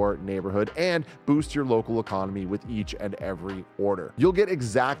in your neighborhood and boost your local economy with each and every order. You'll get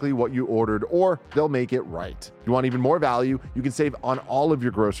exactly what you ordered, or they'll make it right. You want even more value? You can save on all of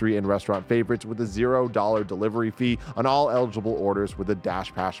your grocery and restaurant favorites with a $0 delivery fee on all eligible orders with a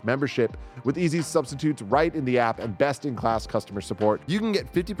DashPass membership. With easy substitutes right in the app and best-in-class customer support, you can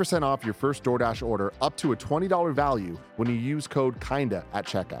get 50% off your first DoorDash order up to a $20 value when you use code KINDA at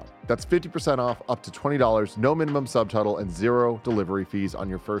checkout. That's 50% off up to $20, no minimum subtotal, and 0 delivery fees on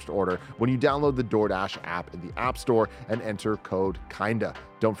your first order when you download the DoorDash app in the App Store and enter code KINDA.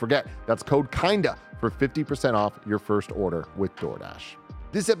 Don't forget, that's code KINDA for 50% off your first order with DoorDash.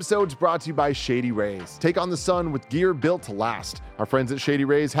 This episode is brought to you by Shady Rays. Take on the sun with gear built to last. Our friends at Shady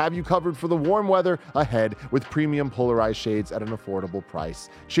Rays have you covered for the warm weather ahead with premium polarized shades at an affordable price.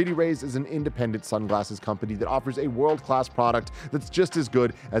 Shady Rays is an independent sunglasses company that offers a world-class product that's just as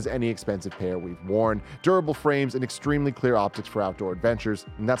good as any expensive pair we've worn. Durable frames and extremely clear optics for outdoor adventures.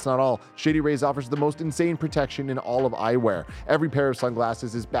 And that's not all. Shady Rays offers the most insane protection in all of eyewear. Every pair of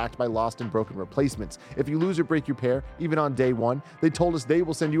sunglasses is backed by lost and broken replacements. If you lose or break your pair, even on day one, they told us they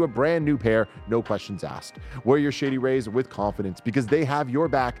will send you a brand new pair, no questions asked. Wear your Shady Rays with confidence because they have your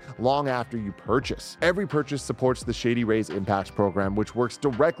back long after you purchase. Every purchase supports the Shady Rays Impact Program, which works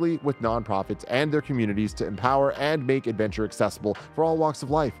directly with nonprofits and their communities to empower and make adventure accessible for all walks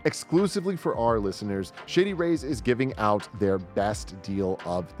of life. Exclusively for our listeners, Shady Rays is giving out their best deal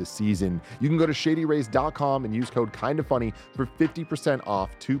of the season. You can go to shadyrays.com and use code KINDAFUNNY for 50%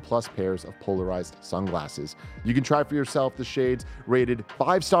 off 2+ pairs of polarized sunglasses. You can try for yourself the shades rated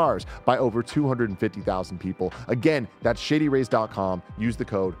 5 stars by over 250,000 people. Again, that's shadyrays.com. Use the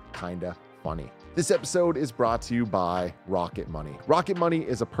code KINDAFUNNY. This episode is brought to you by Rocket Money. Rocket Money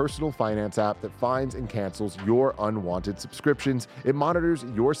is a personal finance app that finds and cancels your unwanted subscriptions. It monitors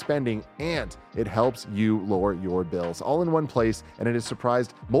your spending and it helps you lower your bills all in one place. And it has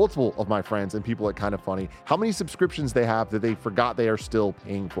surprised multiple of my friends and people at Kind of Funny how many subscriptions they have that they forgot they are still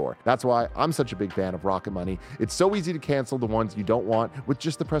paying for. That's why I'm such a big fan of Rocket Money. It's so easy to cancel the ones you don't want with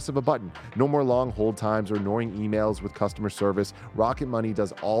just the press of a button. No more long hold times or annoying emails with customer service. Rocket Money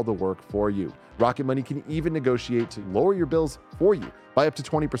does all the work for you. Rocket Money can even negotiate to lower your bills for you by up to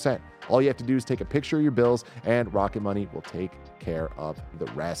 20%. All you have to do is take a picture of your bills and Rocket Money will take care of the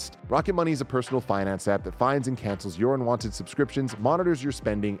rest. Rocket Money is a personal finance app that finds and cancels your unwanted subscriptions, monitors your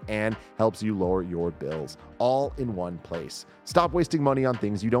spending, and helps you lower your bills all in one place. Stop wasting money on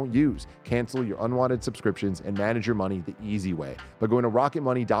things you don't use. Cancel your unwanted subscriptions and manage your money the easy way by going to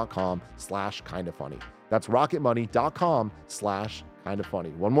rocketmoney.com/kindafunny. That's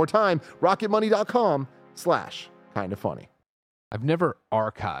rocketmoney.com/kindafunny. One more time, rocketmoney.com/kindafunny. I've never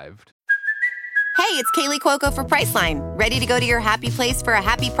archived. Hey, it's Kaylee Cuoco for Priceline. Ready to go to your happy place for a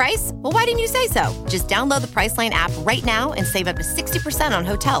happy price? Well, why didn't you say so? Just download the Priceline app right now and save up to 60% on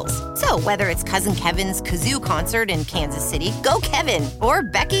hotels. So whether it's Cousin Kevin's Kazoo Concert in Kansas City, go Kevin, or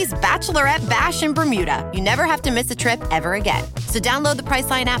Becky's Bachelorette Bash in Bermuda, you never have to miss a trip ever again. So download the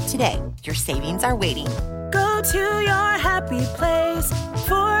Priceline app today. Your savings are waiting. Go to your happy place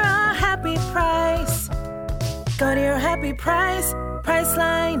for a happy price. Go to your happy price,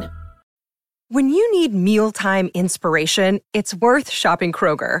 Priceline. When you need mealtime inspiration, it's worth shopping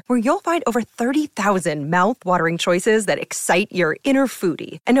Kroger, where you'll find over 30,000 mouth-watering choices that excite your inner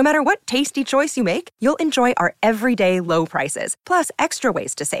foodie. And no matter what tasty choice you make, you'll enjoy our everyday low prices, plus extra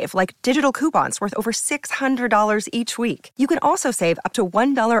ways to save, like digital coupons worth over $600 each week. You can also save up to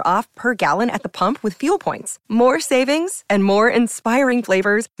 $1 off per gallon at the pump with fuel points. More savings and more inspiring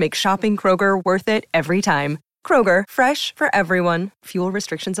flavors make shopping Kroger worth it every time. Kroger, fresh for everyone. Fuel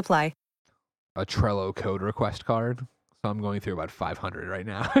restrictions apply. A Trello code request card. So I'm going through about 500 right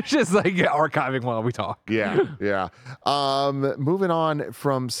now. Just like archiving while we talk. Yeah. Moving on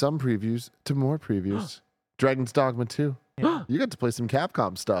from some previews to more previews. Dragon's Dogma 2. Yeah. You got to play some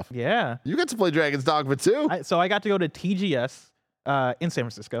Capcom stuff. Yeah. You got to play Dragon's Dogma 2. So I got to go to TGS in San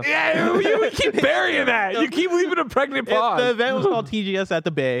Francisco. Yeah, you keep burying that. You keep leaving a pregnant pause. The event was called TGS at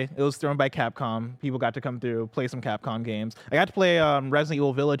the Bay. It was thrown by Capcom. People got to come through, play some Capcom games. I got to play Resident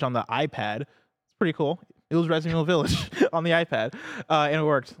Evil Village on the iPad. Pretty cool. It was Resident Evil Village on the iPad, and it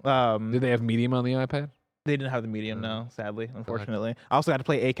worked. Did they have medium on the iPad? They didn't have the medium, no, sadly, unfortunately. I also got to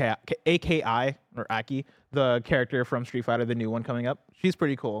play AKI, or Aki, the character from Street Fighter, the new one coming up. She's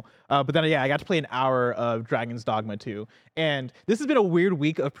pretty cool. But then, I got to play an hour of Dragon's Dogma 2. And this has been a weird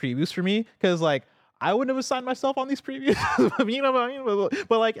week of previews for me, because, I wouldn't have assigned myself on these previews,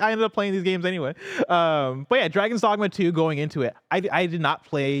 but I ended up playing these games anyway. But yeah, Dragon's Dogma 2 going into it. I did not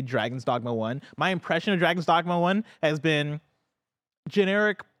play Dragon's Dogma 1. My impression of Dragon's Dogma 1 has been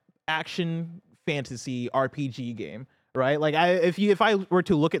generic action fantasy RPG game, right? If I were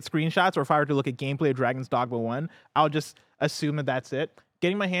to look at screenshots or if I were to look at gameplay of Dragon's Dogma 1, I'll just assume that that's it.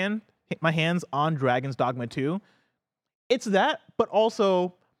 Getting my hands on Dragon's Dogma 2, it's that, but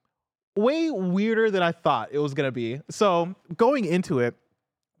also way weirder than I thought it was gonna be. So going into it,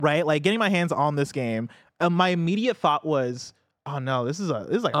 right, getting my hands on this game, my immediate thought was, oh no, this is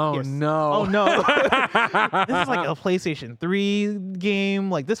like oh no this is like a PlayStation 3 game.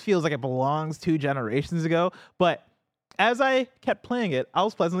 This feels like it belongs 2 generations ago. But as I kept playing it, I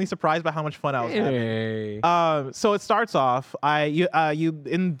was pleasantly surprised by how much fun I was having. So it starts off, you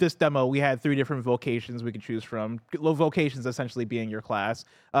in this demo, we had 3 different vocations we could choose from. Vocations essentially being your class.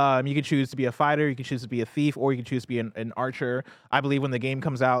 You can choose to be a fighter, you can choose to be a thief, or you can choose to be an archer. I believe when the game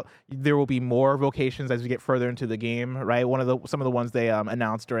comes out, there will be more vocations as we get further into the game, right? Some of the ones they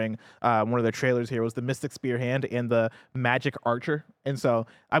announced during one of the trailers here was the Mystic Spearhand and the Magic Archer. And so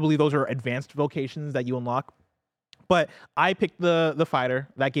I believe those are advanced vocations that you unlock. But I picked the fighter.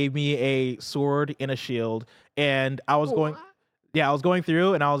 That gave me a sword and a shield. And I was going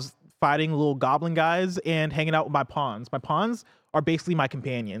through and I was fighting little goblin guys and hanging out with my pawns. My pawns are basically my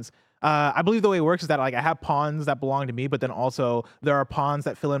companions. I believe the way it works is that like I have pawns that belong to me, but then also there are pawns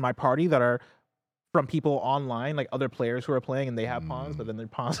that fill in my party that are from people online, like other players who are playing and they have pawns, but then their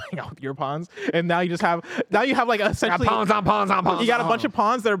pawns hang out with your pawns. And now you have like essentially pawns on pawns. You got a bunch of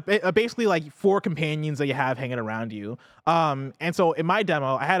pawns that are basically like 4 companions that you have hanging around you. And so in my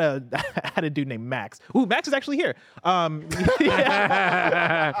demo, I had a dude named Max. Ooh, Max is actually here. That's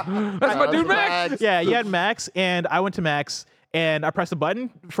my dude Max. Yeah, you had Max, and I went to Max and I pressed a button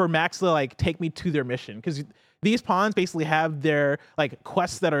for Max to like take me to their mission, because these pawns basically have their like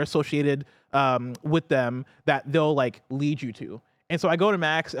quests that are associated with them that they'll like lead you to. And so I go to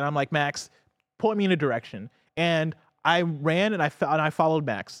Max and I'm like, Max, point me in a direction. And I ran and I followed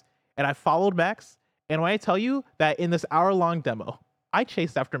Max. And I followed Max. And when I tell you that in this hour-long demo, I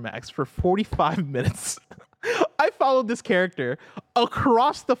chased after Max for 45 minutes. I followed this character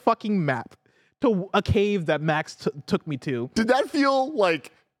across the fucking map to a cave that Max took me to. Did that feel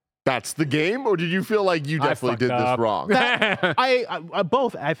like that's the game, or did you feel like you definitely did this wrong? I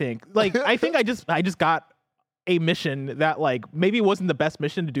both, I think. Like, I think I just got a mission that like maybe wasn't the best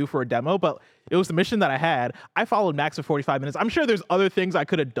mission to do for a demo, but it was the mission that I had. I followed Max for 45 minutes. I'm sure there's other things I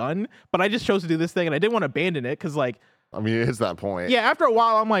could have done, but I just chose to do this thing, and I didn't want to abandon it because like, I mean, it is that point. Yeah, after a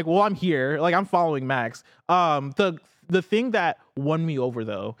while, I'm like, well, I'm here. Like, I'm following Max. The thing that won me over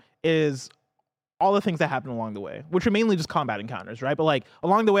though is all the things that happened along the way, which are mainly just combat encounters, right? But like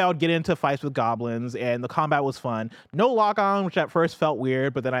along the way, I would get into fights with goblins and the combat was fun. No lock on, which at first felt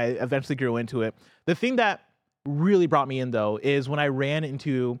weird, but then I eventually grew into it. The thing that really brought me in though is when I ran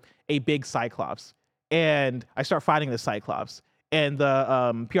into a big Cyclops and I start fighting the Cyclops, and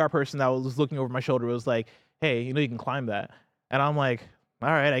the PR person that was looking over my shoulder was like, hey, you know, you can climb that. And I'm like, all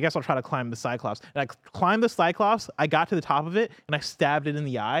right, I guess I'll try to climb the Cyclops. And I climbed the Cyclops, I got to the top of it, and I stabbed it in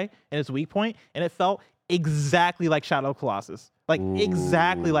the eye and its weak point, and it felt exactly like Shadow Colossus. Like,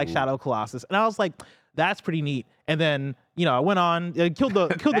 exactly like Shadow Colossus. And I was like, that's pretty neat. And then, you know, I went on, killed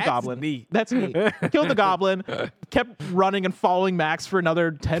the goblin. Neat. That's neat. Killed the goblin, kept running and following Max for another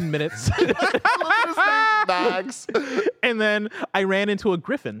 10 minutes. Max. And then I ran into a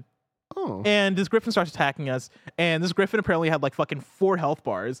griffin. Oh. And this griffin starts attacking us, and this griffin apparently had like fucking 4 health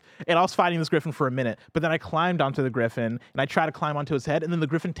bars, and I was fighting this griffin for a minute, but then I climbed onto the griffin, and I tried to climb onto his head, and then the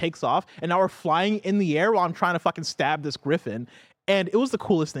griffin takes off, and now we're flying in the air while I'm trying to fucking stab this griffin, and it was the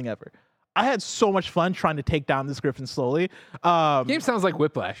coolest thing ever. I had so much fun trying to take down this griffin slowly. Game sounds like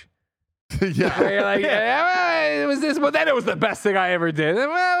Whiplash. Yeah. Where you're like, it was this, but then it was the best thing I ever did.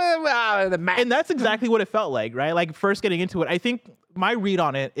 And that's exactly what it felt like, right? Like, first getting into it, I think my read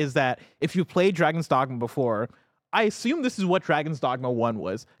on it is that if you played Dragon's Dogma before, I assume this is what Dragon's Dogma 1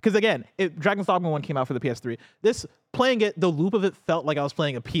 was. Because again, Dragon's Dogma 1 came out for the PS3. Playing it, the loop of it felt like I was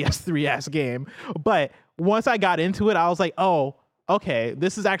playing a PS3-ass game. But once I got into it, I was like, oh, okay,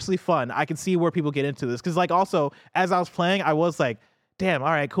 this is actually fun. I can see where people get into this. Because like also, as I was playing, I was like, damn,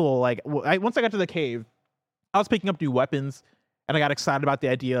 all right, cool. Like, once I got to the cave, I was picking up new weapons, and I got excited about the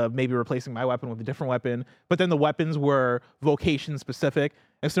idea of maybe replacing my weapon with a different weapon. But then the weapons were vocation specific.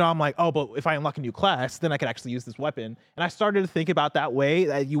 And so now I'm like, oh, but if I unlock a new class, then I could actually use this weapon. And I started to think about that way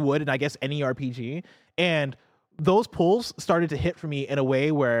that you would in, I guess, any RPG. And those pulls started to hit for me in a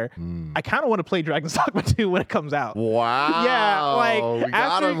way where I kind of want to play Dragon's Dogma 2 when it comes out. Wow. Yeah, like we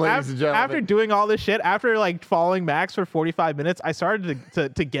got him, ladies and gentlemen. After doing all this shit, after like following Max for 45 minutes, I started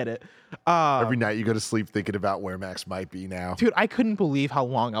to get it. Every night you go to sleep thinking about where Max might be now. Dude, I couldn't believe how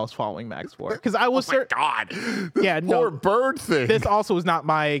long I was following Max for. Because I was God. This poor bird thing. This also is not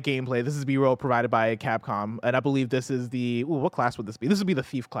my gameplay. This is B-roll provided by Capcom. And I believe this is what class would this be? This would be the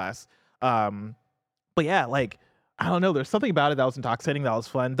Thief class. But yeah, like, I don't know. There's something about it that was intoxicating. That was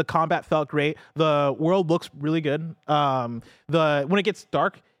fun. The combat felt great. The world looks really good. When it gets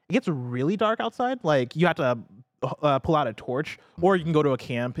dark, it gets really dark outside. Like, you have to pull out a torch, or you can go to a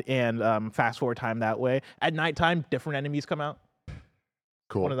camp and fast forward time that way. At nighttime, different enemies come out.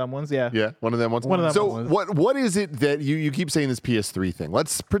 Cool. One of them ones, yeah. Yeah, one of them ones. One of them so ones. what is it that you keep saying this PS3 thing?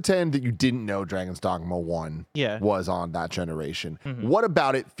 Let's pretend that you didn't know Dragon's Dogma 1 was on that generation. Mm-hmm. What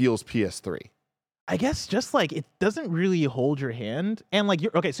about it feels PS3? I guess just like it doesn't really hold your hand. And like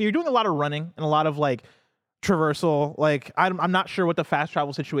so you're doing a lot of running and a lot of like traversal. Like I'm not sure what the fast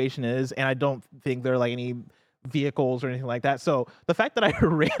travel situation is, and I don't think there are like any vehicles or anything like that. So the fact that I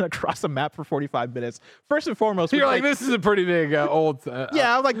ran across a map for 45 minutes, first and foremost, you're like, this is a pretty big old.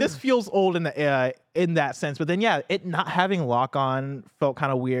 Yeah, I'm like, this feels old in that sense. But then it not having lock on felt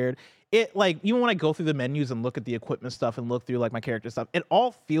kind of weird. It like even when I go through the menus and look at the equipment stuff and look through like my character stuff, it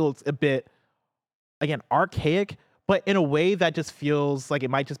all feels a bit again archaic, but in a way that just feels like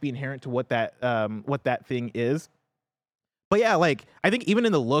it might just be inherent to what that thing is. But yeah, like I think even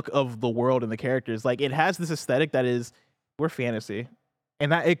in the look of the world and the characters, like it has this aesthetic that is we're fantasy,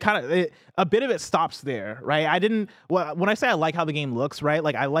 and that a bit of it stops there, right? When I say I like how the game looks, right?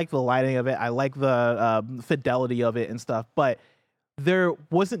 Like I like the lighting of it, I like the fidelity of it and stuff, but there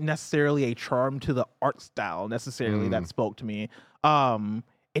wasn't necessarily a charm to the art style necessarily that spoke to me.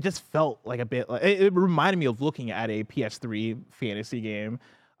 It just felt like a bit like it reminded me of looking at a PS3 fantasy game.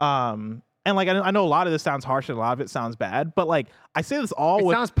 And like I know a lot of this sounds harsh and a lot of it sounds bad, but like I say this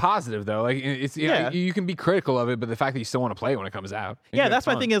all sounds positive though. Like it's you can be critical of it, but the fact that you still want to play it when it comes out. Yeah, that's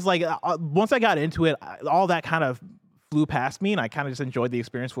my thing is like once I got into it, all that kind of flew past me, and I kind of just enjoyed the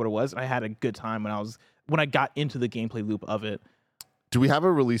experience for what it was. And I had a good time when I got into the gameplay loop of it. Do we have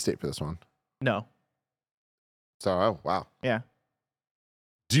a release date for this one? No. So wow. Yeah.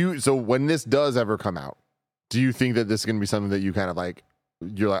 So when this does ever come out, do you think that this is going to be something that you kind of like?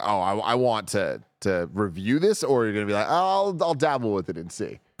 You're like, oh, I want to review this, or you're gonna be like, oh, I'll dabble with it and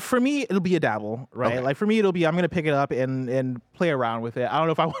see. For me, it'll be a dabble, right? Okay. Like for me, it'll be I'm gonna pick it up and play around with it. I don't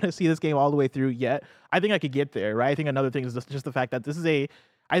know if I want to see this game all the way through yet. I think I could get there, right? I think another thing is just the fact that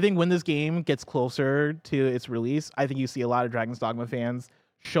I think when this game gets closer to its release, I think you see a lot of Dragon's Dogma fans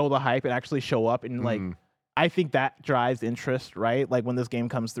show the hype and actually show up and like. I think that drives interest, right? Like when this game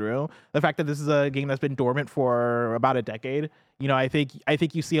comes through, the fact that this is a game that's been dormant for about a decade, I think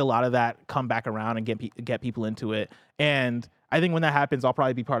you see a lot of that come back around and get people into it. And I think when that happens, I'll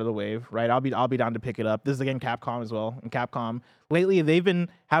probably be part of the wave, right? I'll be down to pick it up. This is again Capcom as well, and Capcom lately they've been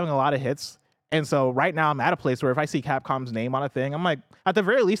having a lot of hits. And so right now I'm at a place where if I see Capcom's name on a thing, I'm like, at the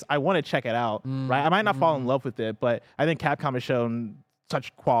very least, I want to check it out, right? I might not fall in love with it, but I think Capcom has shown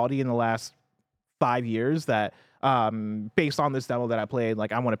such quality in the last 5 years that based on this demo that I played,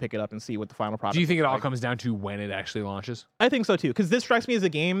 like I want to pick it up and see what the final product. Do you think it all comes down to when it actually launches? I think so too, because this strikes me as a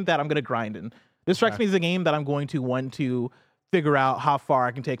game that I'm going to grind in. This strikes me as a game that I'm going to want to figure out how far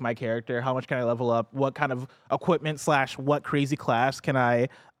I can take my character, how much can I level up, what kind of equipment / what crazy class can I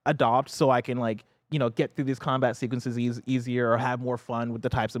adopt so I can like get through these combat sequences easier or have more fun with the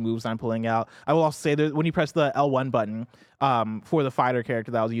types of moves I'm pulling out. I will also say that when you press the L1 button for the fighter character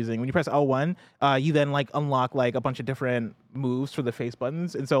that I was using, when you press L1, you then like unlock like a bunch of different moves for the face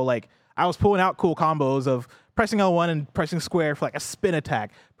buttons. And so like I was pulling out cool combos of pressing L1 and pressing square for like a spin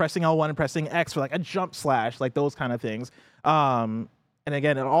attack, pressing L1 and pressing X for like a jump slash, like those kind of things. And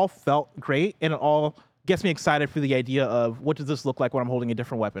again, it all felt great, and it all gets me excited for the idea of what does this look like when I'm holding a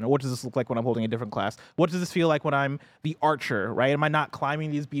different weapon, or what does this look like when I'm holding a different class? What does this feel like when I'm the archer, right? Am I not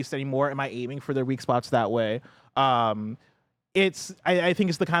climbing these beasts anymore? Am I aiming for their weak spots that way? I think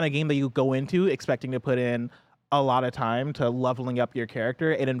it's the kind of game that you go into expecting to put in a lot of time to leveling up your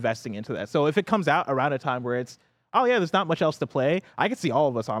character and investing into that. So if it comes out around a time where it's, oh yeah, there's not much else to play, I could see all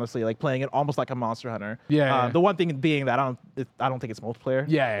of us honestly like playing it almost like a Monster Hunter. Yeah. The one thing being that I don't think it's multiplayer.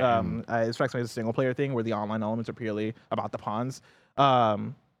 Yeah. It strikes me as a single player thing where the online elements are purely about the pawns. But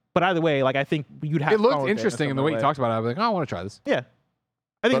either way, like I think you'd have. It looked interesting in the way you talked about it. I was like, oh, I want to try this. Yeah.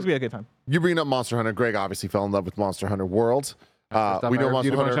 I think it's gonna be a good time. You bring up Monster Hunter. Greg obviously fell in love with Monster Hunter World. We know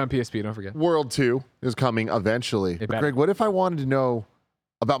Monster Hunter on PSP. Don't forget. World 2 is coming eventually. But Greg, what if I wanted to know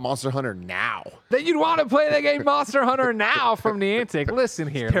about Monster Hunter now? That you'd want to play the game Monster Hunter now from Niantic. Listen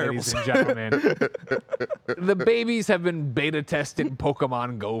here, ladies and gentlemen. The babies have been beta testing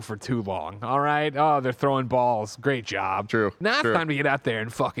Pokemon Go for too long. All right. Oh, they're throwing balls. Great job. True. Now it's time to get out there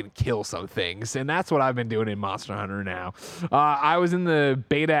and fucking kill some things. And that's what I've been doing in Monster Hunter now. I was in the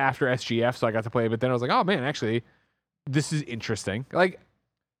beta after SGF, so I got to play it. But then I was like, oh man, actually, this is interesting. Like,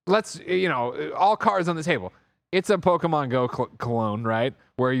 let's, all cards on the table. It's a Pokemon Go clone, right?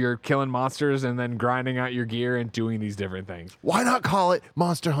 Where you're killing monsters and then grinding out your gear and doing these different things. Why not call it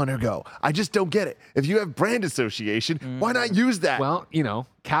Monster Hunter Go? I just don't get it. If you have brand association, why not use that? Well,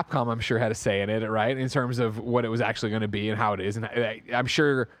 Capcom, I'm sure, had a say in it, right? In terms of what it was actually going to be and how it is. And I'm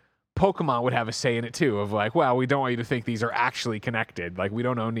sure Pokemon would have a say in it too, of like, well, we don't want you to think these are actually connected. Like, we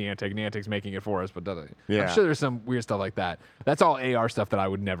don't own Niantic. Niantic's making it for us, but doesn't. Yeah. I'm sure there's some weird stuff like that. That's all AR stuff that I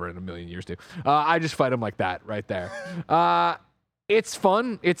would never in a million years do. I just fight them like that right there. It's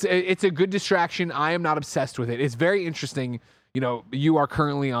fun. It's a good distraction. I am not obsessed with it. It's very interesting. You know, you are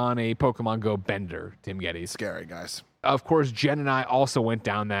currently on a Pokemon Go bender, Tim Geddes. Scary, guys. Of course, Jen and I also went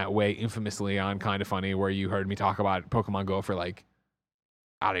down that way infamously on Kinda Funny, where you heard me talk about Pokemon Go for like,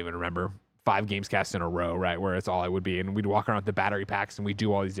 I don't even remember, 5 Gamescasts in a row, right? Where it's all I would be. And we'd walk around with the battery packs and we'd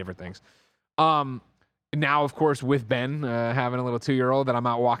do all these different things. Now, of course, with Ben having a little 2-year-old that I'm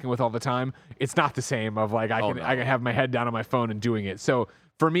out walking with all the time, it's not the same of like I can have my head down on my phone and doing it. So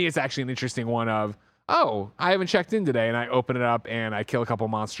for me, it's actually an interesting one of, oh, I haven't checked in today. And I open it up and I kill a couple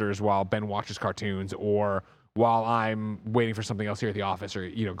monsters while Ben watches cartoons, or while I'm waiting for something else here at the office, or,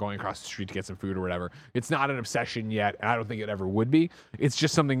 you know, going across the street to get some food or whatever. It's not an obsession yet, and I don't think it ever would be. It's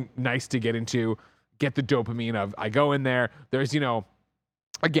just something nice to get into, get the dopamine of, I go in there, there's, you know,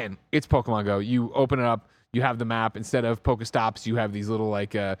 again, it's Pokemon Go. You open it up, you have the map. Instead of Pokestops, you have these little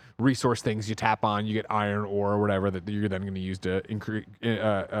like resource things you tap on. You get iron ore or whatever that you're then going to use to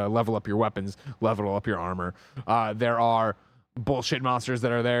level up your weapons, level up your armor. There are bullshit monsters that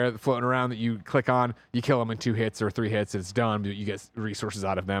are there floating around that you click on, you kill them in 2 hits or 3 hits, it's done, but you get resources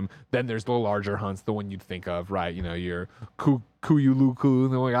out of them. Then there's the larger hunts, the one you'd think of, right? You know, your Kuyuluku,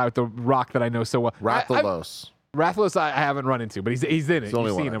 the guy with the rock that I know so well. Rathalos I haven't run into, but he's in it.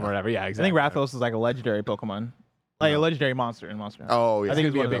 You've seen him or whatever. Yeah, exactly. I think Rathalos is like a legendary Pokemon. Like a legendary monster in Monster Hunter. Oh, yeah. I think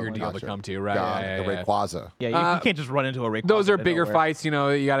it'd be a bigger deal to come to, right? The Rayquaza. Yeah, you can't just run into a Rayquaza. Those are bigger fights, you know,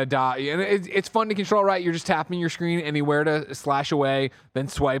 you got to dodge. And it's fun to control, right? You're just tapping your screen anywhere to slash away, then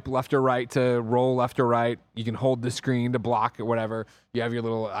swipe left or right to roll left or right. You can hold the screen to block or whatever. You have your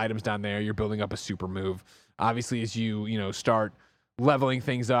little items down there. You're building up a super move. Obviously, as you start leveling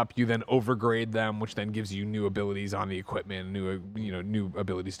things up, you then overgrade them, which then gives you new abilities on the equipment, new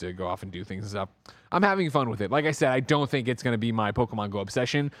abilities to go off and do things and stuff. I'm having fun with it. Like I said, I don't think it's going to be my Pokemon Go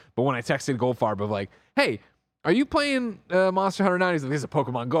obsession, but when I texted Goldfarb of like, hey, are you playing Monster Hunter 9? He's like, this is a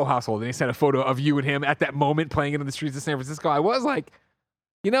Pokemon Go household. And he sent a photo of you and him at that moment playing it in the streets of San Francisco. I was like,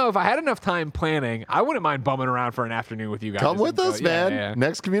 you know, if I had enough time planning, I wouldn't mind bumming around for an afternoon with you guys. Come with us, man. Yeah.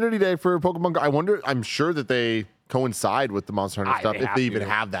 Next community day for Pokemon Go. I'm sure that they coincide with the Monster Hunter stuff, if they even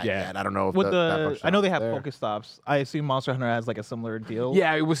have that yet. I don't know if I know they have Pokestops. I assume Monster Hunter has like a similar deal.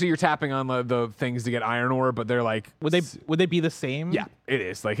 Yeah, well, so you're tapping on the things to get iron ore, but they're like, would they be the same? Yeah, it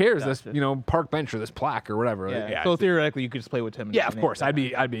is. Like, here's this, park bench or this plaque or whatever. Yeah. So theoretically, you could just play with Tim. Yeah, of course. I'd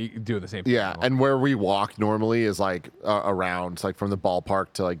be doing the same thing. Yeah, and where we walk normally is like around, like from the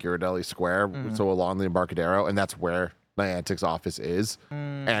ballpark to like Ghirardelli Square, so along the Embarcadero, and that's where Niantic's office is,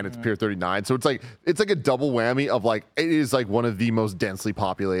 and it's Pier 39. So it's like a double whammy of like, it is like one of the most densely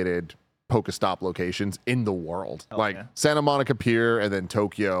populated Pokestop locations in the world. Santa Monica Pier, and then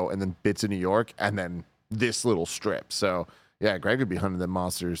Tokyo, and then bits of New York, and then this little strip. So yeah, Greg would be hunting them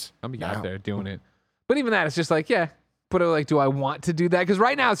monsters. I'll be out there doing it. But even that, it's just like, yeah. But like, do I want to do that? Because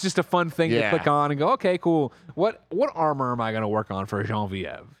right now it's just a fun thing to click on and go, okay, cool. What armor am I going to work on for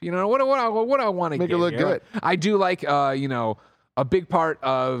Genevieve? You know, what do I want to make it look good? I do like, a big part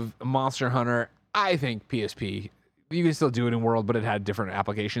of Monster Hunter. I think PSP, you can still do it in World, but it had different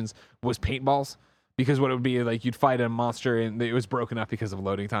applications. Was paintballs. Because what it would be like, you'd fight a monster and it was broken up because of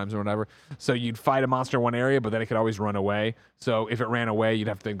loading times or whatever. So you'd fight a monster in one area, but then it could always run away. So if it ran away, you'd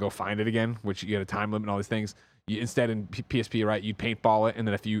have to then go find it again, which you had a time limit and all these things. Instead in PSP, right, you'd paintball it, and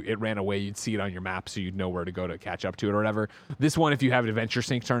then if it ran away, you'd see it on your map, so you'd know where to go to catch up to it or whatever. This one, if you have an adventure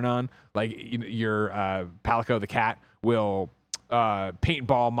sync turned on, like your Palico the cat will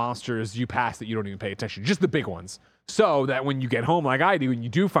paintball monsters you pass that you don't even pay attention, just the big ones. So that when you get home like I do and you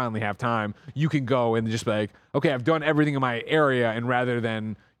do finally have time, you can go and just be like, okay, I've done everything in my area, and rather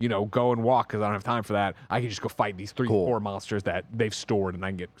than, go and walk because I don't have time for that, I can just go fight these 4 monsters that they've stored, and I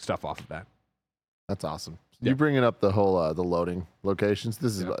can get stuff off of that. That's awesome. You bringing up the whole the loading locations.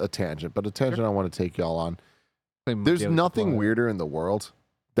 This is a tangent, but a tangent I want to take y'all on. There's nothing weirder in the world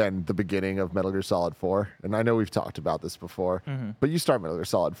than the beginning of Metal Gear Solid 4. And I know we've talked about this before, but you start Metal Gear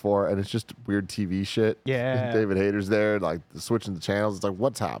Solid 4 and it's just weird TV shit. Yeah. David Hayter's there, like switching the channels. It's like,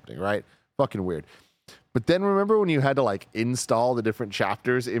 what's happening, right? Fucking weird. But then remember when you had to like install the different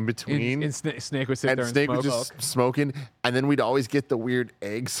chapters in between? And Snake would sit there and Snake smoke. was just smoking, and then we'd always get the weird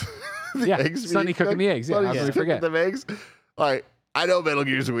eggs. Eggs Sonny cooking the eggs. Yeah, I forget them eggs. Like, I know Metal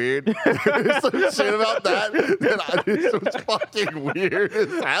Gear's weird. There's some shit about that was fucking weird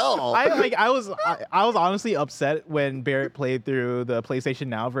as hell. I was honestly upset when Barrett played through the PlayStation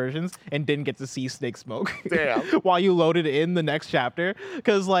Now versions and didn't get to see Snake smoke. Damn. While you loaded in the next chapter,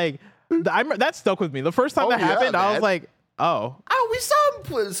 because like that stuck with me. The first time that happened, I was like, oh, we saw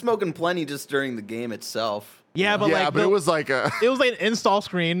him smoking plenty just during the game itself. Yeah, but it was like an install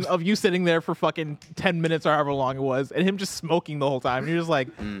screen of you sitting there for fucking 10 minutes or however long it was, and him just smoking the whole time. And you're just like,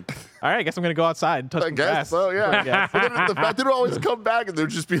 all right, I guess I'm gonna go outside and touch some grass. So, yeah. But then the fact that it always come back and there'd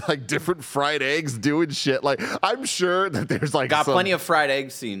just be like different fried eggs doing shit. Like I'm sure that there's like plenty of fried egg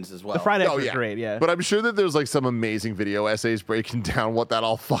scenes as well. The fried eggs are great, yeah. But I'm sure that there's like some amazing video essays breaking down what that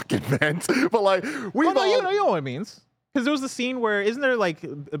all fucking meant. But like you know what it means. Because there was the scene where, isn't there like,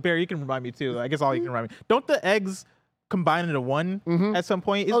 Barry, you can remind me too. I guess all you can remind me. Don't the eggs combine into one at some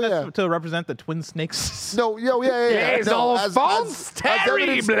point? Isn't that to represent the twin snakes? No, yeah. It's all false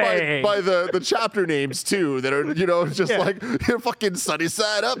terribly. By the chapter names too, that are, just like fucking sunny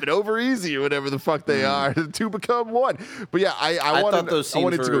side up and over easy or whatever the fuck they are. The two become one. But yeah, I thought those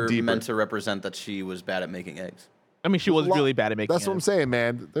scenes to go deeper. meant to represent that she was bad at making eggs. I mean, she was really bad at making eggs. That's what I'm saying,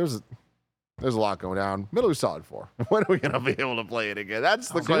 man. There's a lot going down. Metal Gear Solid 4. When are we going to be able to play it again? That's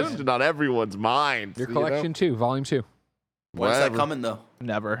the question on everyone's mind. Your collection 2, volume 2. When's that coming, though?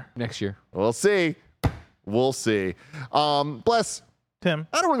 Never. Next year. We'll see. Bless. Tim.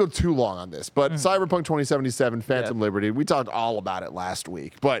 I don't want to go too long on this, but Cyberpunk 2077, Phantom Liberty, we talked all about it last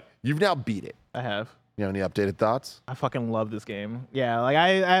week, but you've now beat it. I have. You have any updated thoughts? I fucking love this game. Yeah, like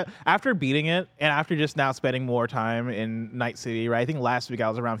I after beating it and after just now spending more time in Night City, right? I think last week I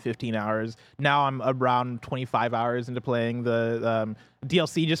was around 15 hours. Now I'm around 25 hours into playing the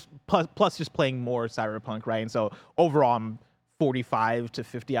DLC, just plus just playing more Cyberpunk, right? And so overall I'm 45 to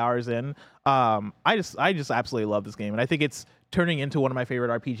 50 hours in. I just absolutely love this game, and I think it's turning into one of my favorite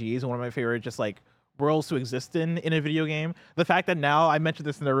RPGs and one of my favorite just like worlds to exist in a video game. The fact that now, I mentioned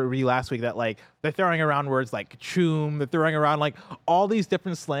this in the review last week, that like they're throwing around words like choom, they're throwing around like all these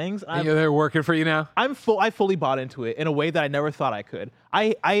different slangs. They're working for you now. I fully bought into it in a way that I never thought I could.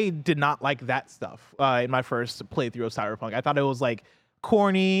 I did not like that stuff in my first playthrough of Cyberpunk. I thought it was like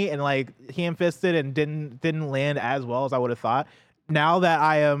corny and like ham-fisted and didn't land as well as I would have thought. Now that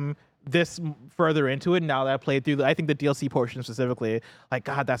I am this further into it, now that I played through I think the DLC portion specifically, like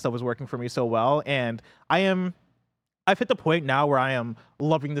God, that stuff was working for me so well, and I've hit the point now where I am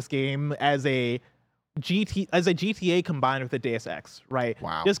loving this game as a GTA combined with a Deus Ex, right?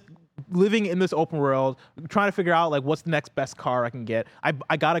 Wow. Just living in this open world, trying to figure out like what's the next best car I can get.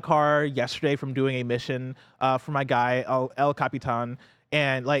 I got a car yesterday from doing a mission for my guy El Capitan.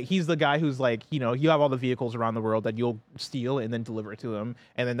 And like he's the guy who's like, you have all the vehicles around the world that you'll steal and then deliver it to him,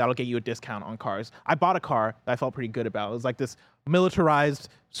 and then that'll get you a discount on cars. I bought a car that I felt pretty good about. It was like this militarized,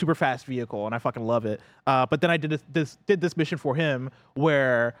 super fast vehicle, and I fucking love it. But then I did this mission for him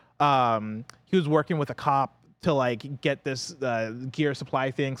where he was working with a cop to like get this gear supply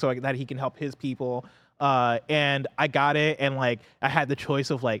thing so that he can help his people. And I got it, and like I had the choice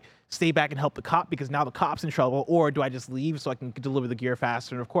of like stay back and help the cop because now the cop's in trouble, or do I just leave so I can deliver the gear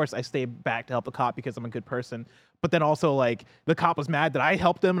faster? And of course I stay back to help the cop because I'm a good person. But then also like the cop was mad that I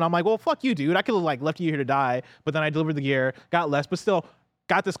helped him, and I'm like, well, fuck you, dude. I could have like left you here to die. But then I delivered the gear, got less, but still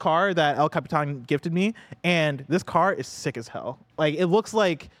got this car that El Capitan gifted me, and this car is sick as hell. Like it looks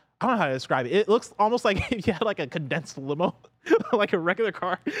like, I don't know how to describe it. It looks almost like if you had like a condensed limo, like a regular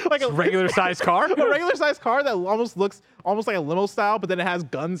car, like a regular sized car, a regular sized car that almost looks almost like a limo style, but then it has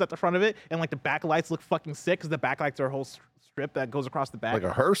guns at the front of it, and like the backlights look fucking sick because the backlights are a whole strip that goes across the back. Like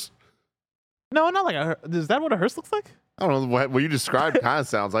a hearse? No, not like a hearse. Is that what a hearse looks like? I don't know. What you described kind of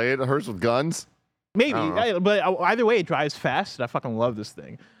sounds like it. A hearse with guns. Maybe, but either way, it drives fast, and I fucking love this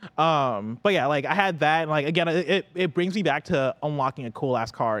thing. But yeah, like I had that, and like again, it brings me back to unlocking a cool ass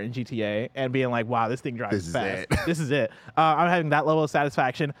car in GTA and being like, wow, this thing drives fast. This is it. I'm having that level of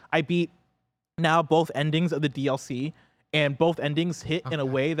satisfaction. I beat now both endings of the DLC, and both endings hit in a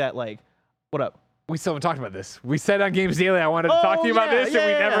way that like, what up? We still haven't talked about this. We said on Games Daily I wanted to talk to you about this,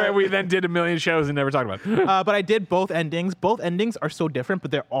 and we then did a million shows and never talked about it. But I did both endings. Both endings are so different,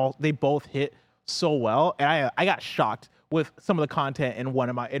 but they both hit so well, and I got shocked with some of the content in one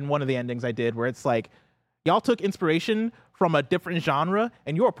of the endings I did, where it's like y'all took inspiration from a different genre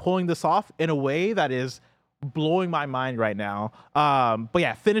and you're pulling this off in a way that is blowing my mind right now. But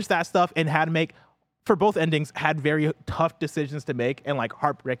yeah, finished that stuff and had to make, for both endings, had very tough decisions to make and like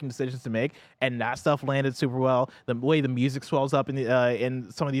heartbreaking decisions to make, and that stuff landed super well. The way the music swells up in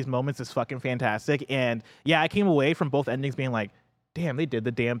some of these moments is fucking fantastic. And yeah, I came away from both endings being like, damn, they did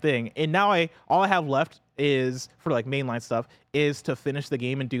the damn thing. And now all I have left is for like mainline stuff is to finish the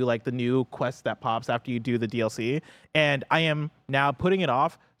game and do like the new quest that pops after you do the DLC. And I am now putting it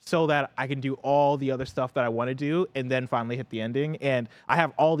off so that I can do all the other stuff that I want to do and then finally hit the ending. And I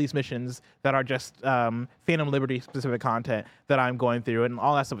have all these missions that are just Phantom Liberty specific content that I'm going through, and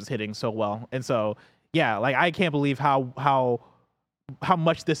all that stuff is hitting so well. And so, yeah, like I can't believe how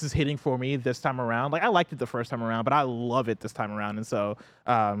much this is hitting for me this time around. Like I liked it the first time around, but I love it this time around. And so,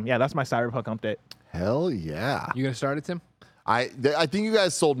 yeah, that's my Cyberpunk update. Hell yeah. You gonna start it, Tim? I think you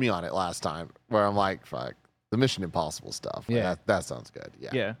guys sold me on it last time, where I'm like, fuck, the Mission Impossible stuff. Yeah, that sounds good. Yeah.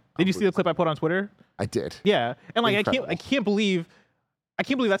 Yeah. Did you see the clip I put on Twitter? I did. Yeah, and like Incredible. I can't believe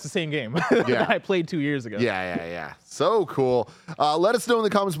that's the same game that I played 2 years ago. Yeah. So cool. Let us know in the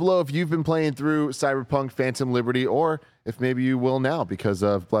comments below if you've been playing through Cyberpunk Phantom Liberty, or if maybe you will now because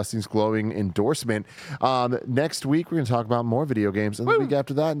of Blessing's glowing endorsement. Next week, we're going to talk about more video games, and the week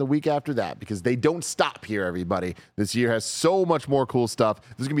after that, and the week after that, because they don't stop here, everybody. This year has so much more cool stuff.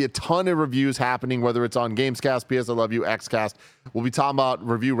 There's going to be a ton of reviews happening, whether it's on Gamescast, PS I Love You, Xcast. We'll be talking about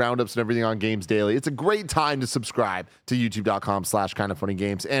review roundups and everything on Games Daily. It's a great time to subscribe to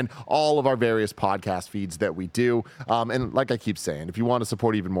youtube.com/kindoffunnygames and all of our various podcast feeds that we do. And like I keep saying, if you want to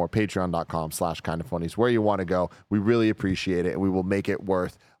support even more, patreon.com/kindoffunny is where you want to go. We really appreciate it, and we will make it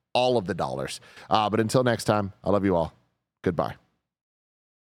worth all of the dollars. But until next time, I love you all. Goodbye.